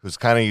 who's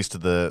kind of used to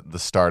the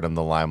stardom,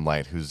 the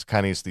limelight, who's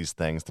kind of used to these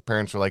things. The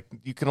parents were like,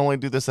 you can only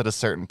do this at a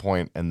certain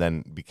point, and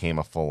then became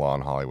a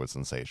full-on Hollywood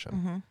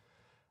sensation.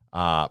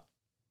 Mm-hmm.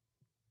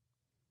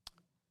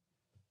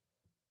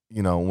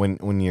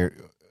 When you're...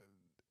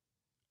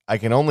 I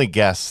can only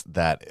guess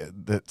that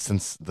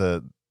since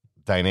the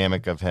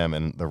dynamic of him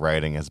and the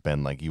writing has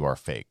been you are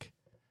fake.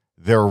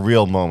 There are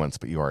real moments,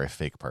 but you are a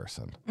fake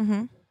person.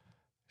 Mm-hmm.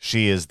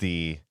 She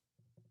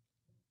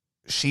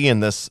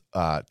in this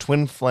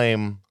twin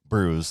flame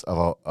bruise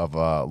of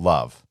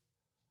love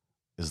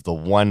is the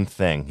one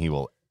thing he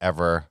will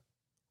ever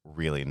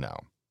really know.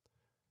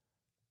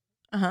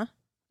 Uh-huh.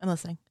 I'm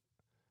listening.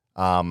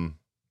 And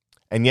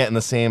yet in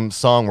the same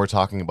song, we're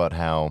talking about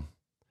how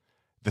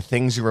the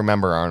things you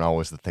remember aren't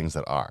always the things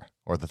that are,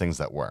 or the things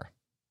that were.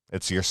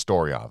 It's your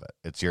story of it.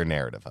 It's your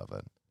narrative of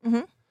it.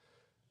 Mm-hmm.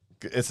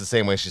 It's the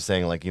same way she's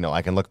saying,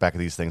 I can look back at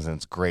these things and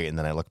it's great, and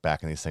then I look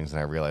back at these things and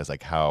I realize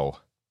how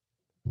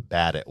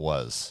bad it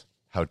was,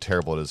 how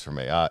terrible it is for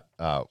me. What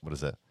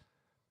is it?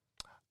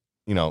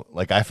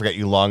 I forget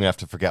you long enough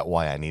to forget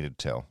why I needed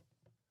to.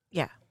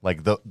 Yeah.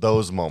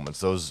 Those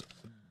moments, those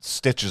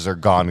stitches are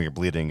gone and you're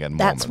bleeding again.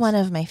 That's one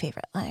of my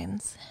favorite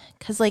lines.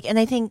 Because, and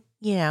I think,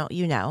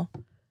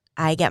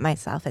 I get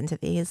myself into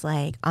these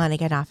like on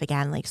again, off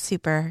again, like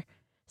super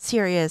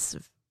serious,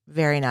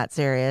 very not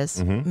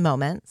serious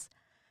moments.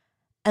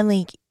 And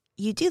like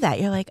you do that,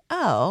 you're like,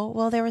 oh,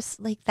 well, there was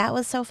like, that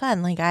was so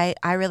fun. Like I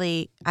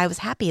was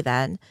happy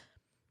then.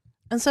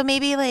 And so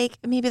maybe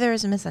there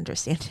was a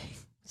misunderstanding.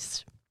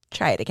 Just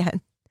try it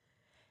again.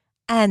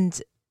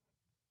 And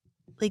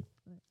like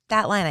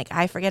that line, like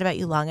I forget about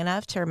you long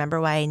enough to remember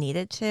why I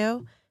needed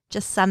to,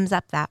 just sums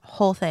up that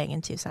whole thing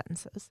in 2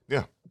 sentences.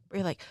 Yeah. Where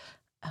you're like,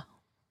 oh,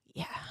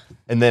 yeah.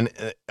 And then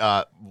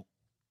a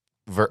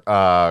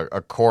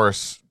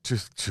course,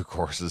 two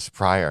courses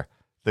prior,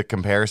 the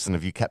comparison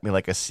of you kept me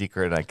like a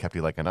secret and I kept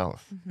you like an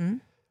oath. Mm-hmm.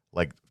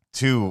 Like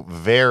 2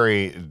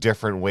 very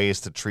different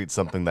ways to treat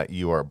something that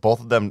you are, both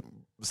of them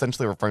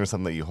essentially referring to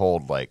something that you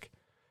hold like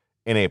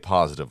in a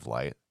positive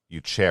light, you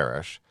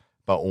cherish.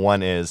 But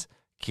one is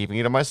keeping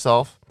you to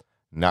myself,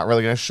 not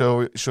really going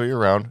to show you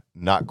around,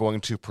 not going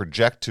to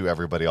project to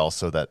everybody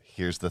also that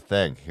here's the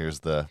thing, here's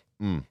the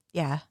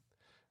Yeah.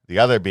 The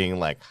other being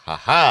like,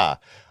 haha,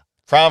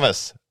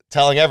 promise,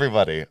 telling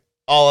everybody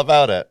all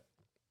about it.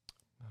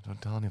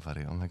 Don't tell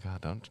anybody. Oh my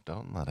God,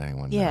 don't let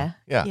anyone know.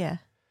 Yeah.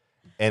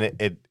 And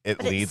it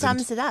but leads it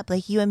sums it up.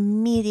 Like you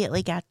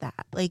immediately get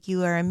that. Like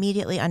you are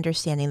immediately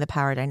understanding the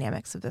power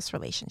dynamics of this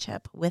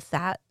relationship with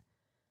that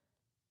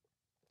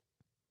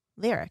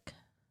lyric.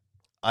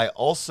 I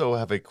also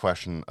have a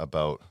question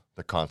about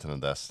the content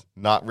of this,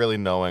 not really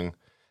knowing.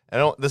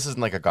 This isn't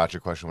like a gotcha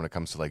question when it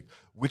comes to like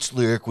which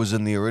lyric was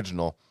in the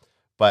original,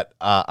 but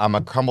I'm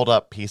a crumbled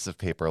up piece of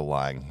paper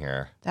lying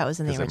here. That was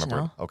in the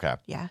original. Okay.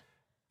 Yeah.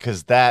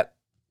 Because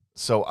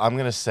so I'm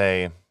going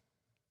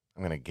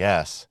to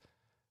guess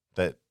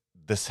that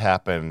this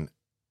happened,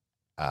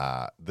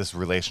 this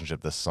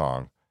relationship, this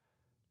song.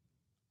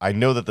 I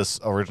know that this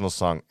original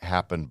song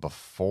happened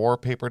before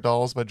Paper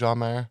Dolls by John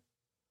Mayer.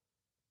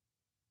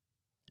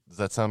 Does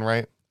that sound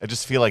right? I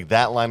just feel like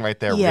that line right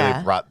there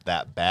really brought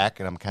that back,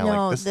 and I'm kind of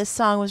like, this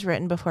song was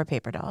written before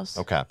Paper Dolls.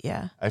 Okay.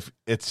 Yeah.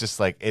 It's just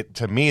like,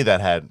 to me, that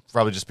had,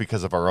 probably just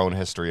because of our own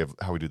history of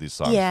how we do these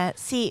songs. Yeah.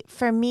 See,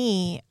 for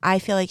me, I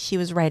feel like she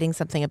was writing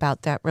something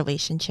about that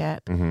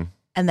relationship, and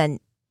then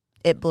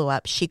it blew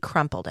up. She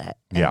crumpled it.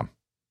 Yeah.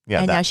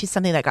 And now she's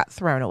something that got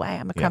thrown away.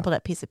 I'm a crumpled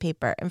up piece of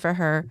paper. And for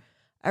her,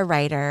 a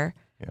writer.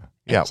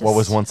 Yeah. What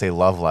was once a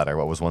love letter,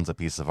 what was once a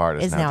piece of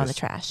art is now in the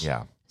trash.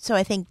 Yeah. So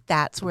I think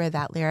that's where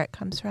that lyric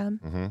comes from.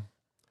 Mm-hmm.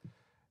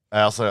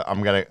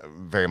 I'm going to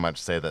very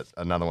much say that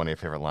another one of your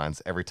favorite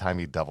lines, every time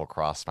you double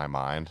cross my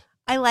mind.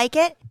 I like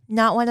it.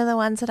 Not one of the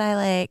ones that I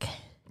like.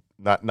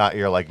 Not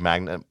your like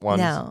magnet ones?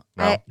 No.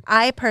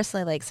 I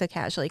personally like So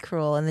Casually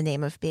Cruel in the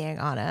name of being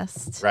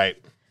honest. Right.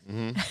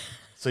 Mm-hmm.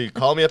 So you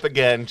call me up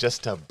again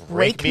just to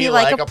break me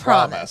like a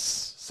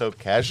promise. So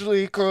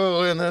casually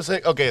cruel in this.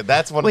 Okay,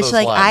 that's one of those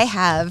lines. Which like I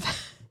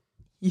have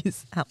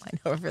used that line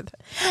over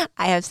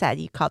I have said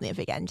you called me up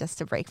again just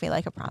to break me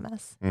like a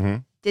promise. Mm-hmm.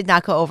 Did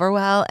not go over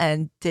well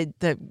and did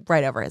the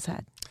right over his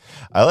head.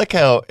 I like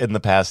how in the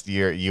past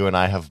year you and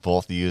I have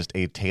both used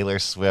a Taylor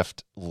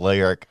Swift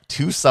lyric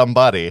to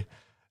somebody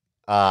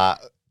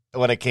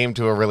when it came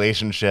to a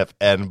relationship,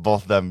 and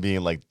both of them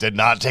being like, did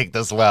not take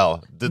this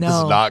well. This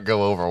not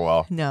go over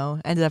well. No,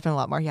 ended up in a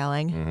lot more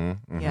yelling. Mm-hmm,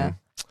 mm-hmm. Yeah.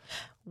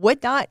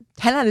 Would not,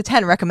 10 out of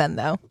 10 recommend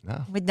though.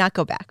 No. Would not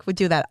go back. Would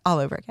do that all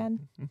over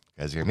again.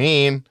 Because you're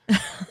mean.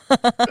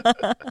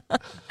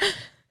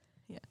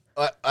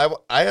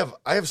 I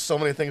have so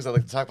many things I'd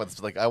like to talk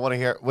about. Like, I want to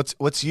hear,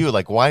 what's you,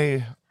 like,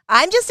 why?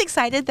 I'm just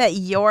excited that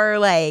you're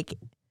like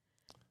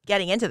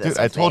getting into this. Dude,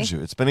 I told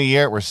you, it's been a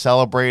year. We're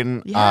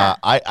celebrating. Yeah.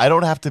 I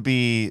don't have to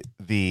be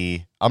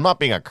I'm not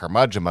being a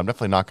curmudgeon. I'm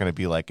definitely not going to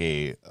be like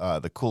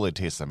the Kool-Aid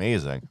tastes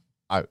amazing.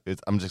 I'm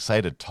just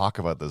excited to talk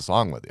about this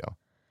song with you.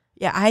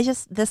 Yeah,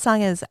 this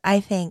song is,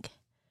 I think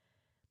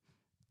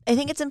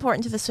it's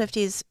important to the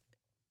Swifties,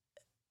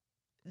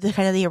 the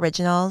kind of the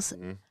originals,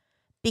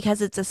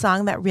 because it's a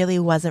song that really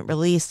wasn't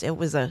released. It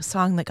was a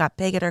song that got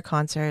big at our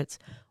concerts.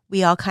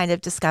 We all kind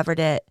of discovered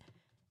it,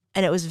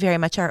 and it was very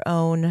much our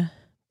own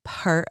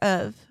part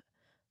of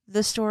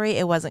the story.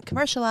 It wasn't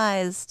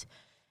commercialized.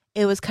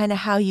 It was kind of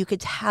how you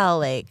could tell,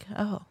 like,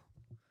 oh,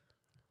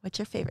 what's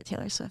your favorite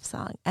Taylor Swift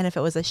song? And if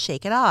it was a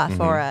Shake It Off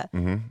or a...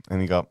 Mm-hmm.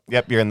 And you go,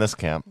 yep, you're in this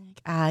camp.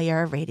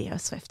 You're a radio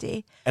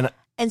Swiftie.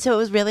 And so it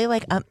was really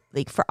like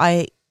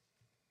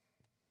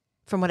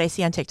from what I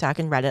see on TikTok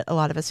and Reddit, a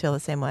lot of us feel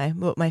the same way.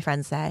 What my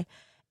friends say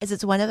is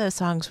it's one of those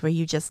songs where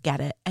you just get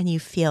it and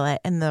you feel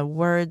it, and the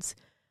words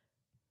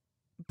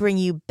bring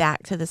you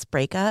back to this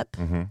breakup,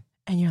 and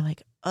you're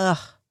like, ugh,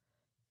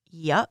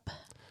 yup.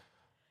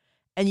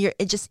 And you're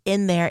just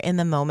in there in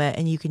the moment,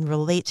 and you can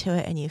relate to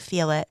it and you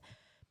feel it.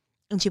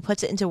 And she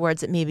puts it into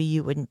words that maybe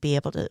you wouldn't be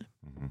able to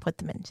put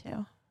them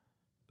into.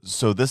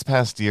 So this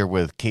past year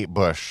with Kate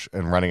Bush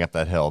and Running Up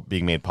That Hill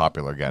being made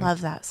popular again.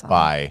 Love that song.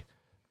 By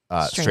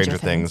Stranger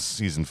Things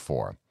Season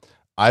 4.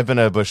 I've been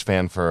a Bush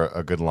fan for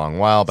a good long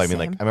while, but I mean,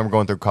 like, I remember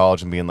going through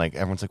college and being like,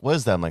 everyone's like, what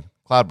is that? I'm like,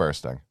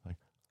 Cloudbursting. Like,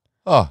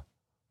 oh,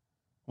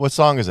 what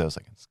song is it? I was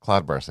like, it's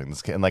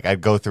Cloudbursting. And like, I'd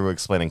go through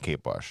explaining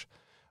Kate Bush.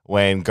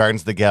 When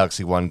Guardians of the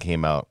Galaxy 1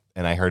 came out,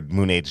 and I heard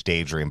Moon Age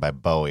Daydream by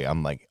Bowie,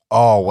 I'm like,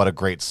 oh, what a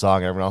great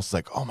song. Everyone else is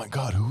like, oh my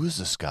God, who is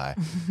this guy?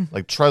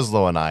 Like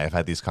Treslow and I have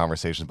had these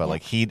conversations about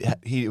like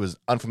he was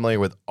unfamiliar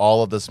with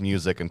all of this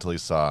music until he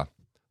saw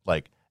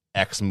like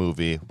X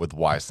movie with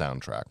Y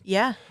soundtrack.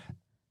 Yeah.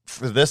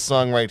 For this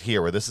song right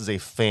here, where this is a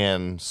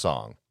fan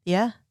song.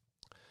 Yeah.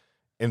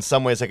 In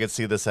some ways, I could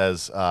see this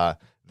as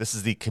this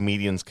is the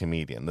comedian's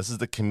comedian. This is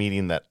the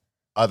comedian that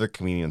other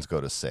comedians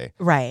go to see.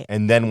 Right.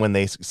 And then when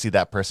they see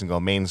that person go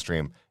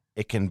mainstream,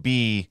 it can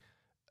be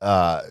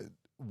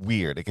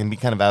weird. It can be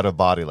kind of out of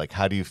body. Like,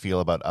 how do you feel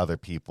about other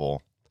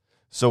people?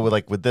 So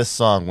with this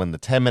song, when the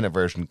 10-minute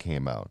version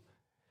came out,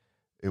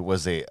 it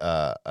was the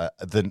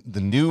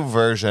new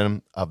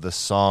version of the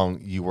song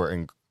you were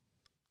in.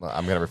 Well,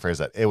 I'm going to rephrase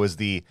that. It was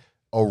the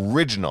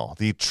original,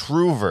 the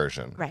true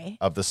version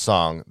of the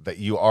song that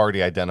you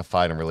already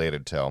identified and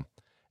related to.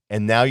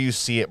 And now you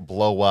see it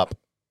blow up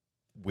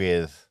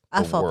with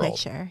a the full world.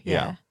 picture.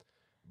 Yeah.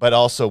 But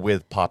also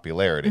with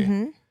popularity.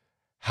 Mm-hmm.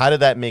 How did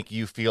that make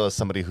you feel as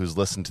somebody who's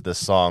listened to this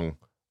song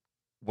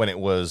when it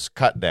was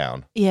cut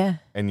down? Yeah.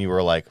 And you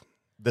were like,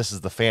 this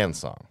is the fan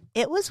song.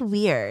 It was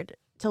weird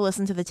to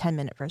listen to the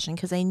 10-minute version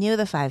because I knew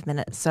the 5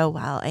 minutes so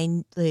well.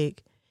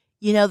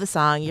 The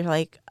song, you're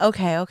like,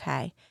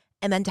 okay.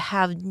 And then to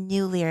have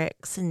new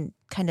lyrics and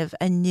kind of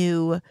a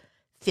new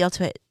feel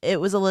to it,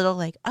 it was a little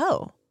like,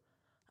 oh,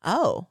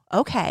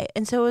 okay.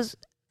 And so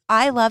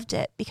I loved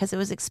it because it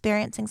was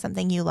experiencing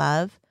something you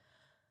love,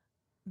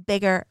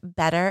 bigger,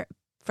 better,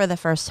 for the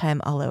first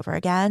time all over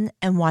again,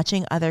 and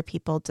watching other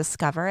people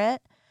discover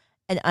it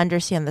and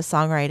understand the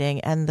songwriting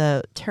and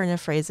the turn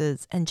of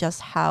phrases and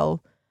just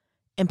how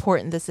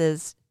important this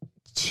is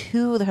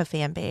to the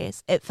fan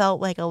base. It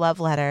felt like a love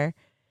letter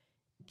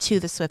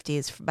to the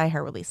Swifties by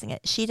her releasing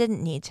it. She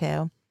didn't need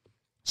to.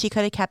 She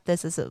could have kept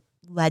this as a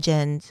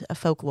legend, a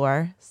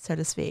folklore, so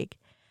to speak,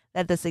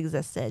 that this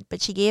existed.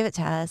 But she gave it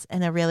to us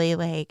in a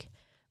really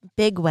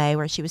big way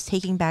where she was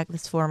taking back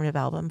this formative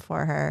album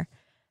for her.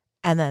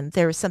 And then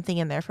there was something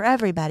in there for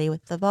everybody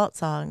with the vault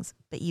songs,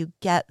 but you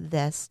get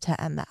this to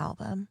end the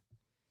album.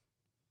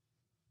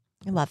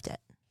 I loved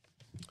it.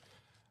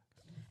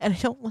 And I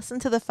don't listen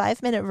to the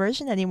 5-minute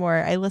version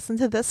anymore. I listen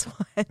to this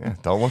one. Yeah,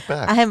 don't look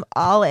back. I'm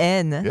all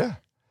in. Yeah.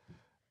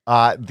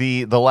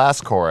 The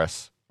last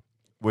chorus,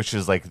 which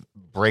is like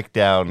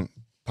breakdown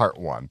part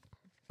 1,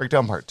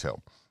 breakdown part 2.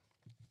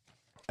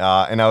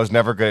 And I was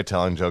never good at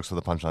telling jokes where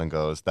the punchline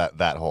goes.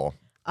 That whole.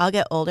 I'll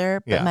get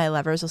older, but my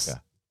lovers will. Yeah.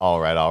 All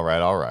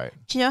right.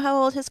 Do you know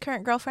how old his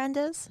current girlfriend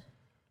is?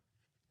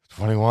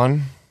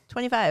 21.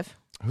 25.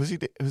 Who's he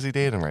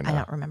dating right now? I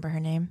don't remember her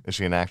name. Is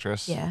she an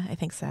actress? Yeah, I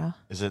think so.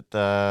 Is it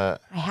I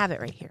have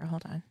it right here.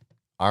 Hold on.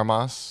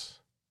 Armas?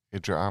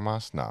 Idra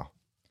Armas? No.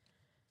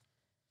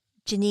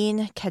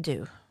 Janine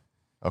Cadu.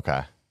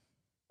 Okay.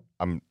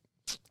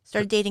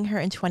 Started dating her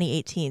in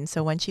 2018,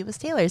 so when she was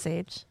Taylor's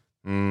age.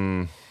 Okay.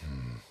 And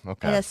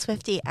a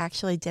Swiftie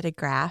actually did a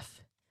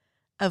graph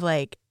of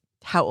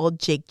how old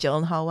Jake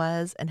Gyllenhaal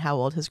was and how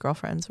old his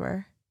girlfriends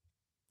were.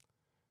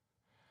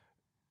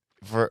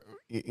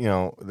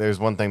 There's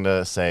one thing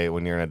to say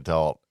when you're an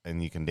adult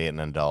and you can date an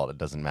adult, it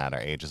doesn't matter.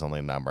 Age is only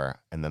a number.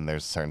 And then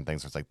there's certain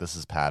things where it's like, this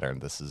is pattern,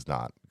 this is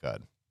not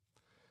good.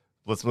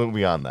 Let's move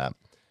beyond that.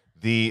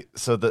 The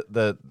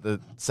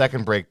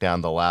second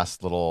breakdown, the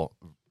last little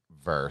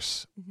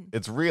verse,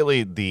 it's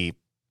really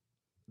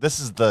this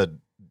is the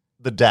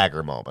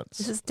dagger moments.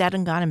 This is dead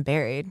and gone and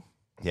buried.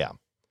 Yeah.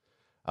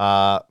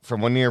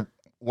 From when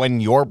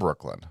you're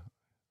Brooklyn.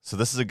 So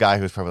this is a guy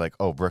who's probably like,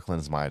 oh,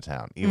 Brooklyn's my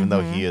town. Even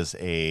though he is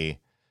a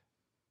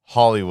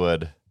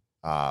Hollywood,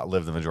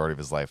 lived the majority of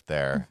his life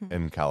there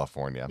in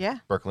California. Yeah.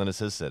 Brooklyn is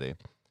his city.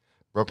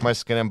 Broke my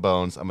skin and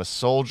bones. I'm a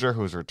soldier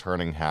who's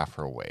returning half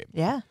her weight.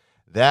 Yeah.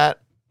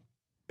 That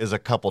is a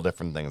couple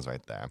different things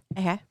right there.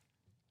 Okay.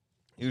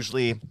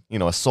 Usually,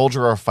 a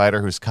soldier or a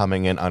fighter who's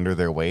coming in under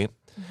their weight,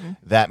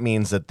 that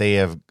means that they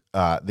have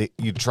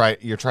you're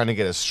trying to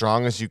get as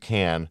strong as you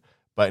can,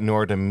 but in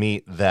order to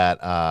meet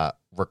that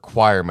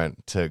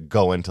requirement to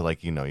go into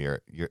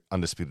your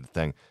undisputed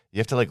thing, you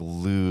have to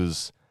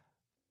lose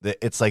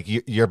it's like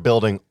you're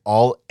building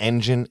all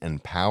engine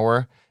and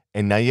power,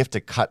 and now you have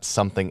to cut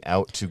something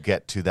out to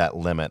get to that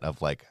limit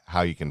of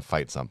how you can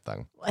fight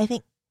something. I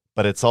think.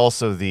 But it's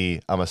also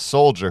I'm a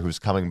soldier who's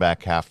coming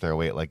back half their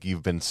weight.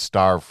 You've been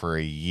starved for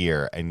a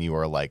year and you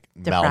are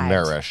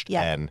malnourished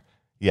and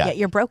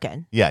you're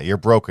broken. Yeah, you're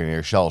broken.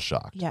 You're shell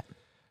shocked. Yeah.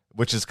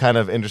 Which is kind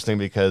of interesting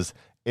because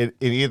in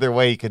either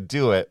way you could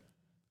do it,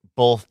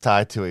 both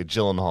tied to a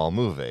Gyllenhaal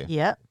movie.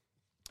 Yep.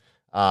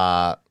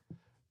 And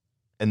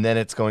then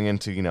it's going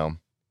into,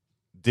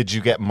 did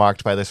you get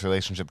marked by this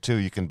relationship too?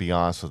 You can be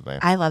honest with me.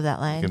 I love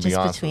that line.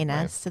 Just between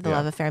us, did the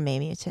love affair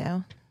maim you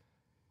too?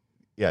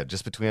 Yeah,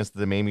 just between us,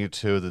 the maim you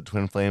too, the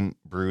twin flame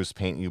bruise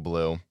paint you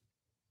blue,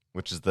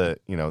 which is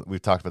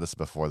we've talked about this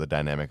before, the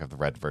dynamic of the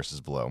red versus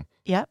blue.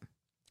 Yep.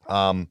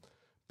 But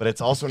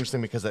it's also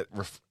interesting because it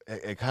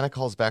kind of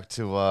calls back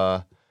to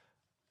a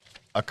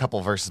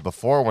couple verses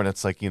before when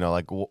it's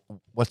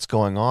what's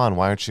going on?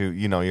 Why aren't you,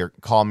 you're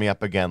calling me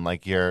up again?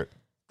 You're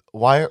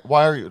why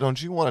are you?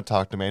 Don't you want to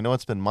talk to me? I know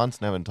it's been months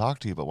and I haven't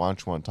talked to you, but why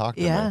don't you want to talk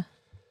to me? Yeah.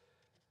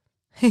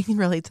 You can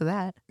relate to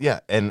that.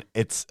 Yeah, and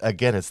it's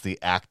the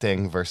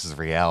acting versus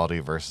reality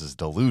versus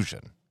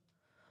delusion.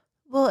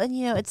 Well, and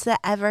it's the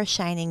ever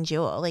shining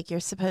jewel. Like, you're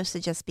supposed to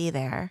just be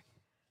there,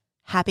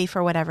 happy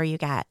for whatever you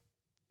get.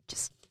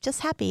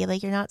 Just happy.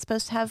 Like, you're not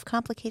supposed to have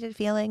complicated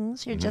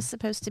feelings. You're just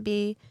supposed to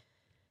be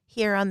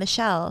here on the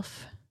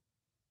shelf,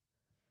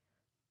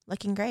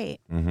 looking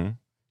great. Mm-hmm.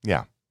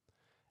 Yeah.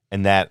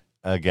 And that,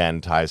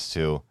 again, ties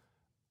to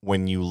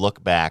when you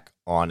look back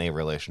on a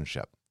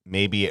relationship.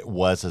 Maybe it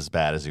was as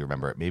bad as you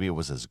remember it. Maybe it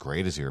was as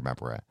great as you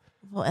remember it.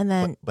 Well, and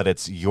then... But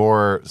it's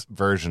your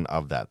version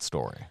of that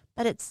story.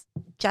 But it's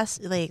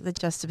just, like, the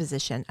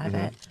juxtaposition of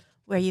it,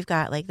 where you've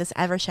got, like, this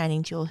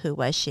ever-shining jewel, who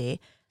was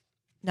she,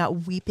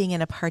 not weeping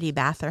in a party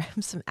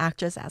bathroom, some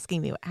actress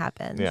asking me what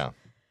happened. Yeah.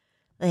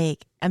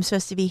 Like, I'm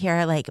supposed to be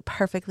here, like,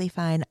 perfectly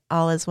fine,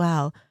 all is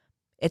well.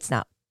 It's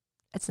not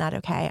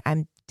okay.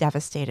 I'm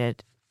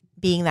devastated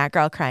being that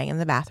girl crying in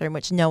the bathroom,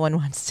 which no one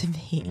wants to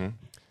be. Mm-hmm.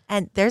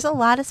 And there's a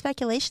lot of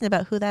speculation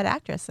about who that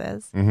actress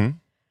is. Mm-hmm.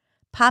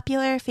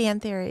 Popular fan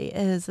theory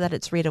is that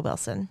it's Rita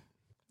Wilson.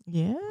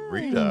 Yeah.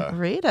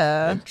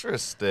 Rita.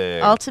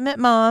 Interesting. Ultimate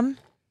mom.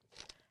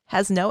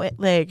 Has no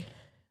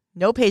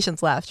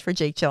patience left for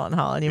Jake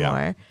Gyllenhaal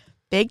anymore. Yeah.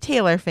 Big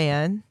Taylor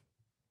fan.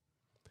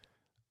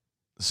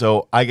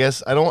 So I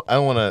guess I don't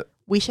want to.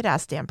 We should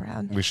ask Dan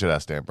Brown.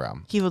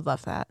 He would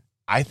love that.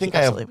 I think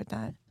I absolutely would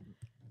not.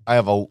 I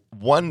have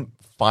one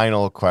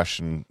final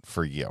question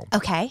for you.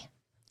 Okay.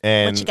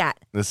 And what you got?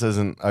 This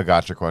isn't a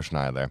gotcha question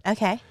either.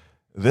 Okay.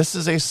 This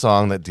is a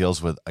song that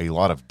deals with a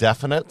lot of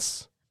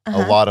definites,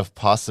 a lot of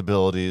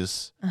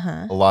possibilities,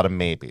 a lot of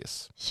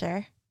maybes.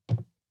 Sure.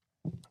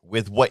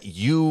 With what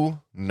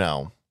you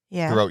know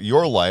throughout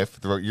your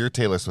life, throughout your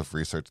Taylor Swift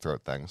research,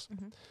 throughout things,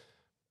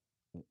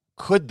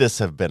 could this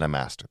have been a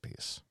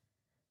masterpiece?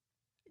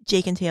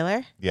 Jake and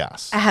Taylor?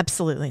 Yes.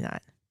 Absolutely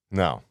not.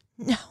 No.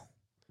 No.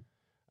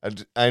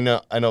 I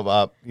know.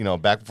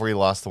 Back before you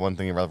lost the one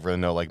thing you really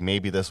know, like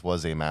maybe this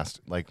was a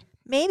master, like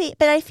maybe,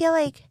 but I feel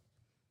like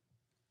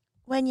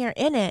when you're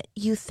in it,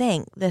 you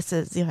think this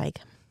is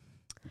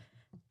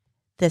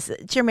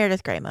it's your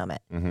Meredith Grey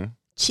moment. Mm-hmm.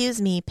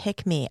 Choose me,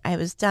 pick me. I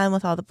was done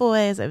with all the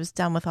boys. I was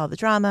done with all the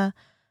drama.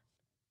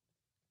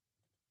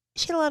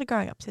 She had a lot of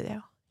growing up to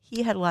do.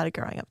 He had a lot of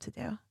growing up to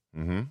do.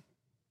 Mm-hmm.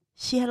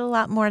 She had a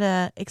lot more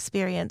to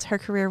experience. Her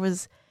career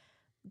was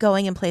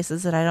going in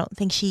places that I don't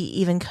think she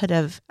even could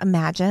have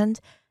imagined.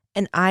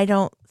 And I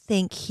don't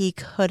think he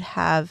could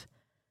have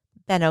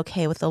been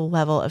okay with the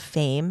level of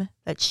fame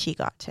that she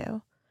got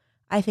to.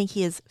 I think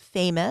he is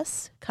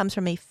famous, comes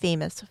from a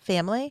famous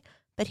family,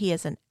 but he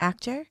is an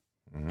actor,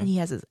 and he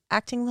has his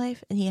acting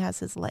life, and he has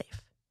his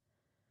life.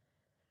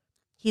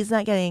 He's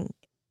not getting...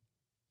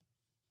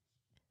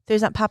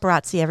 There's not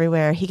paparazzi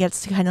everywhere. He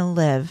gets to kind of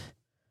live.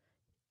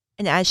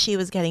 And as she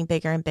was getting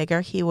bigger and bigger,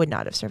 he would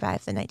not have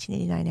survived the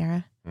 1989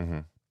 era. Mm-hmm.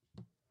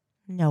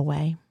 No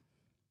way.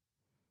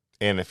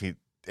 And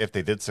if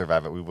they did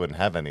survive it, we wouldn't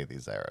have any of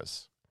these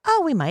eras.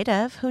 Oh, we might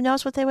have. Who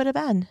knows what they would have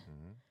been.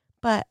 Mm-hmm.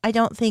 But I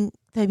don't think,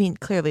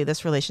 clearly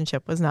this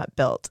relationship was not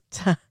built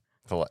to...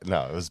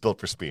 No, it was built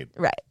for speed.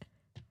 Right.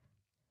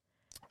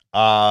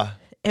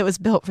 It was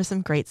built for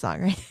some great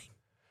songwriting.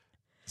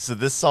 So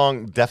this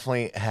song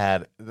definitely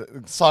had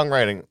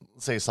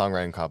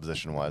songwriting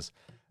composition was.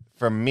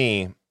 For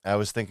me, I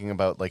was thinking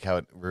about like how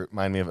it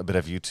reminded me of a bit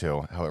of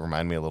U2, how it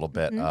reminded me a little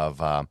bit of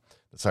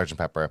Sgt.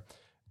 Pepper.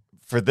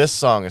 For this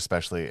song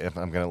especially, if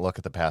I'm going to look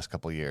at the past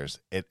couple of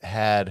years, it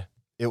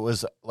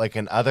was like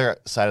an other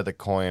side of the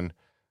coin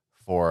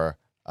for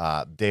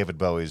David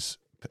Bowie's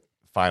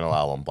final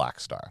album, Black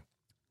Star.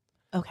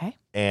 Okay.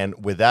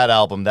 And with that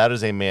album, that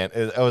is a man.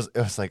 It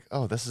was like,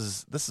 oh, this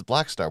is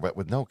Black Star, but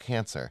with no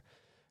cancer,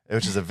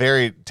 which is a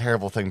very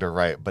terrible thing to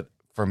write. But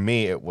for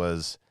me, it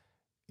was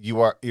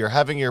you're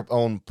having your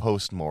own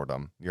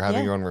post-mortem. You're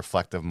having your own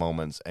reflective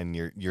moments, and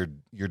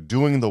you're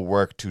doing the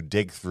work to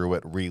dig through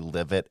it,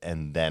 relive it,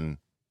 and then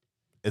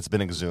it's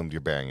been exhumed.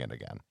 You're burying it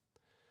again.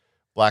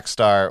 Black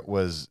Star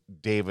was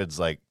David's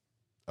like,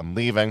 I'm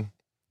leaving.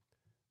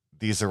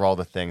 These are all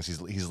the things.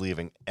 He's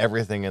leaving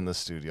everything in the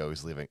studio.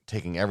 He's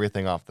taking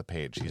everything off the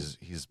page.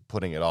 He's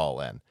putting it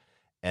all in.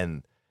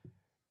 And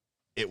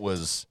it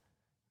was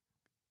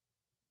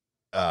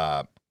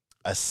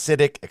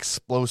acidic,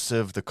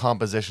 explosive. The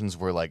compositions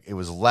were like, it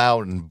was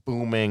loud and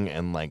booming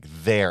and like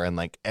there. And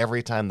like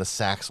every time the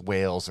sax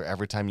wails or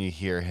every time you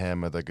hear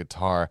him or the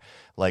guitar,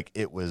 like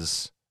it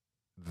was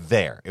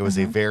there. It was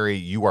a very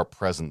you are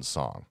present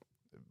song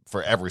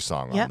for every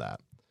song on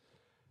that.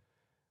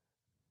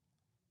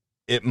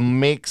 It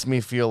makes me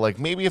feel like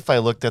maybe if I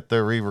looked at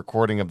the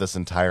re-recording of this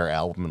entire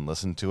album and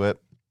listened to it,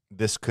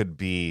 this could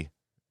be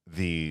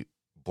the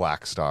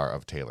Black Star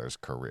of Taylor's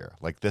career.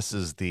 Like this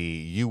is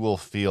you will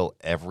feel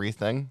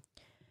everything.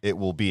 It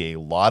will be a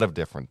lot of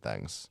different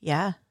things.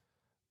 Yeah.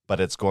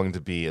 But it's going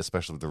to be,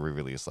 especially the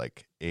re-release,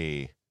 like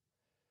it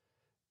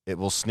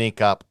will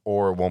sneak up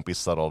or it won't be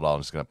subtle at all.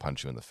 I'm just going to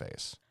punch you in the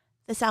face.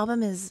 This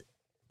album is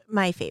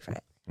my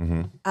favorite.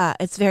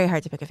 It's very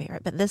hard to pick a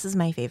favorite, but this is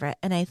my favorite.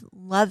 And I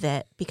love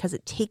it because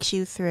it takes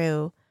you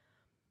through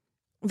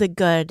the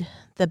good,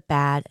 the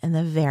bad, and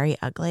the very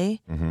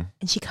ugly. And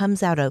she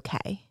comes out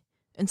okay.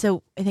 And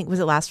so I think, was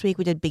it last week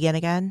we did Begin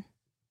Again?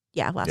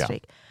 Yeah, last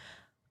week.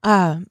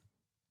 To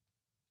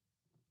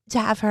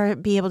have her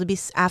be able to be,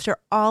 after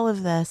all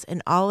of this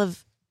and all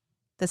of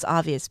this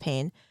obvious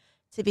pain,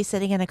 to be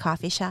sitting in a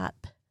coffee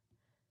shop,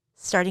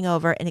 starting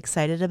over and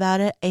excited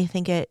about it, I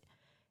think it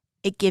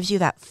gives you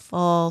that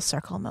full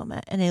circle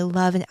moment. And I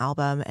love an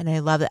album, and I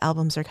love that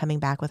albums are coming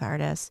back with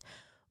artists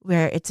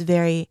where it's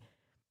very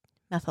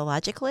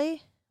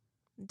methodologically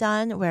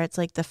done, where it's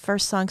like the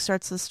first song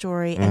starts the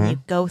story and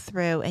you go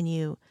through and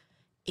you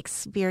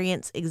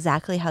experience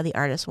exactly how the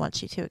artist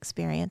wants you to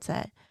experience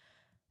it.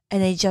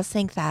 And I just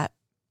think that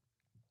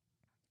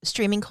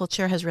streaming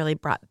culture has really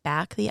brought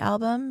back the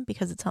album,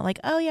 because it's not like,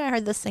 oh yeah, I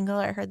heard this single.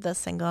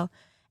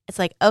 It's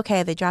like,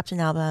 okay, they dropped an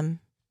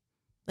album,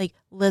 like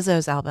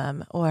Lizzo's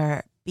album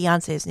or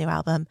Beyonce's new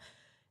album.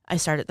 I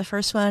start at the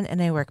first one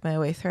and I work my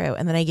way through,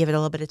 and then I give it a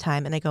little bit of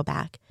time and I go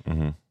back.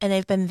 And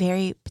I've been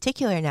very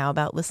particular now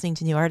about listening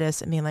to new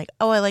artists and being like,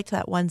 oh, I liked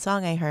that one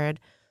song I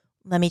heard.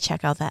 Let me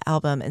check out that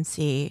album and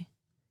see,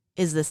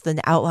 is this the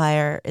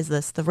outlier? Is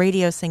this the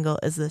radio single?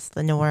 Is this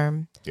the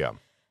norm? Yeah.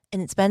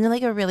 And it's been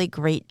like a really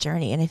great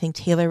journey. And I think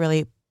Taylor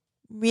really,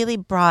 really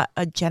brought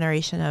a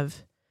generation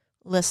of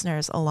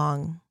listeners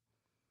along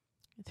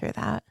through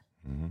that.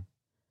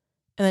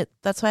 And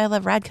that's why I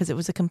love Red, because it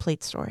was a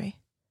complete story.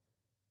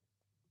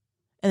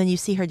 And then you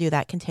see her do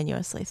that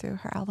continuously through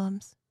her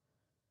albums.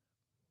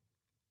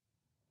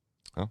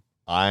 Oh,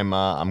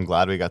 I'm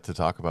glad we got to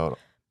talk about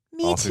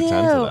Me too.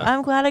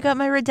 I'm glad I got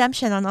my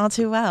redemption on All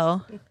Too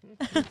Well.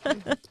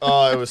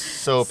 Oh, it was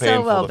so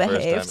painful well the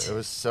behaved. first time. It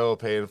was so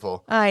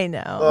painful. I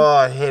know. Oh,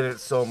 I hate it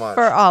so much.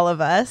 For all of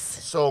us.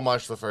 So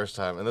much the first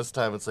time. And this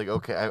time it's like,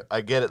 okay,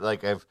 I get it.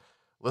 Like, I've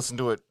listened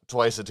to it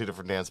twice at 2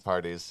 different dance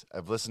parties.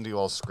 I've listened to you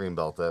all scream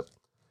belt it.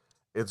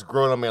 It's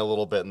grown on me a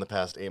little bit in the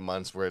past 8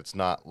 months, where it's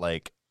not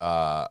like,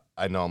 I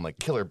know I'm like,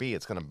 Killer Bee,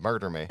 it's going to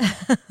murder me.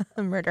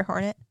 A murder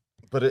hornet.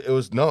 But it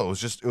was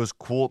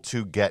cool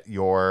to get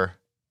your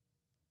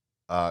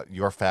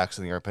facts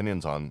and your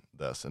opinions on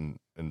this and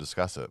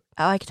discuss it.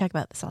 Oh, I could talk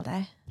about this all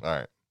day. All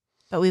right.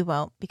 But we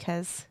won't,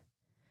 because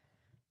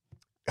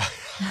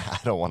I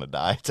don't want to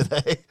die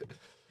today.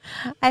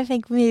 I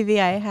think maybe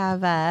I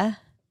have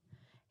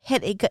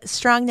hit a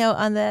strong note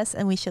on this,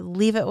 and we should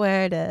leave it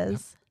where it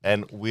is.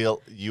 And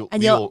we'll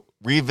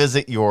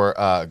revisit your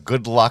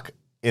good luck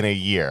in a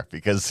year,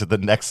 because for the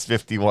next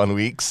 51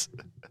 weeks,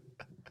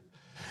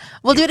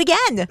 we'll do it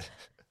again.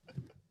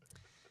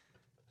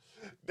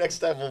 Next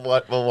time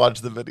we'll watch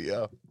the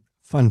video.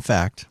 Fun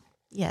fact.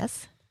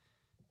 Yes.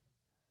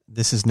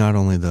 This is not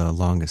only the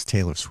longest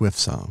Taylor Swift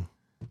song,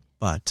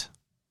 but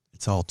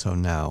it's also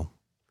now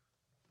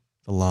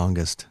the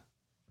longest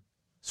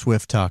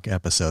Swift Talk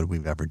episode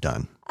we've ever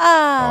done. Oh,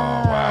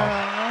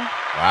 wow.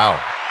 Wow.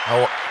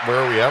 Where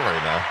are we at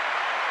right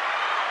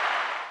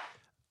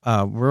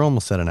now? We're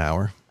almost at an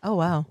hour. Oh,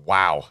 wow.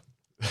 Wow.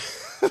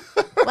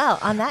 Well,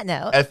 on that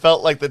note, I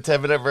felt like the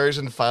 10-minute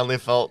version finally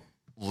felt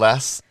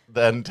less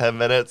than 10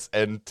 minutes,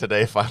 and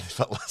today finally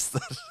felt less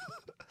than.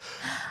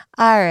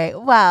 All right.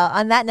 Well,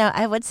 on that note,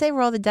 I would say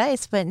roll the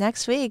dice, but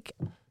next week,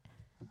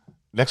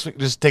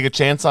 just take a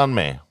chance on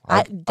me.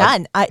 I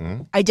don't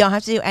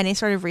have to do any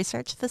sort of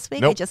research this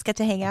week. Nope. I just get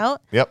to hang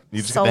out. Yep.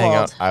 You just get to hang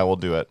out. I will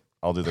do it.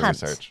 I'll do the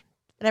research.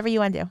 Whatever you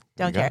want to do.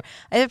 Don't care.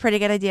 I have a pretty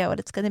good idea what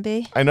it's going to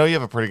be. I know you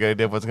have a pretty good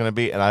idea of what it's going to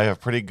be, and I have a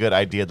pretty good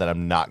idea that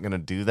I'm not going to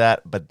do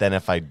that. But then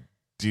if I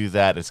do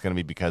that, it's going to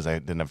be because I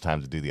didn't have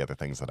time to do the other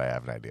things that I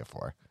have an idea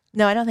for.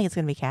 No, I don't think it's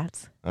going to be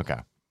cats. Okay.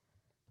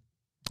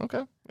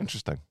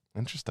 Interesting.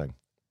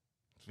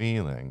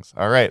 Feelings.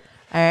 All right.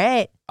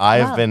 I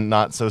have been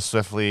not so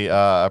swiftly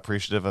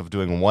appreciative of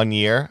doing 1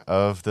 year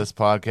of this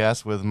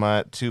podcast with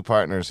my 2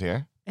 partners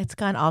here. It's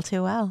gone all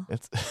too well.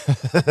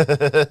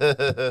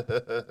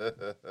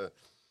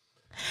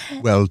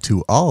 Well,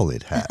 to all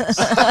it has.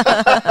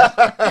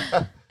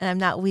 And I'm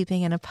not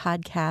weeping in a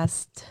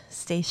podcast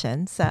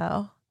station,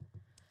 so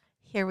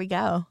here we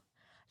go.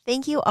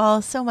 Thank you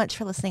all so much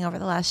for listening over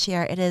the last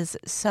year. It means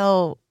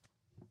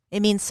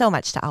so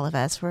much to all of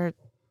us. We're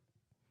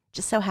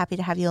just so happy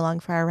to have you along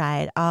for our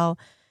ride. All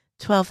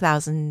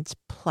 12,000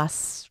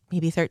 plus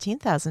maybe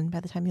 13,000 by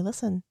the time you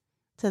listen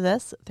to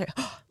this.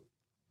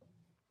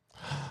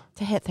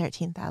 To hit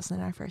 13,000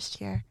 in our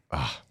first year.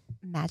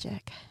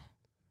 Magic.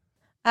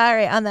 All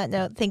right. On that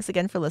note, thanks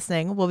again for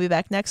listening. We'll be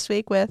back next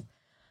week with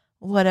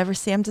whatever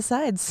Sam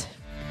decides.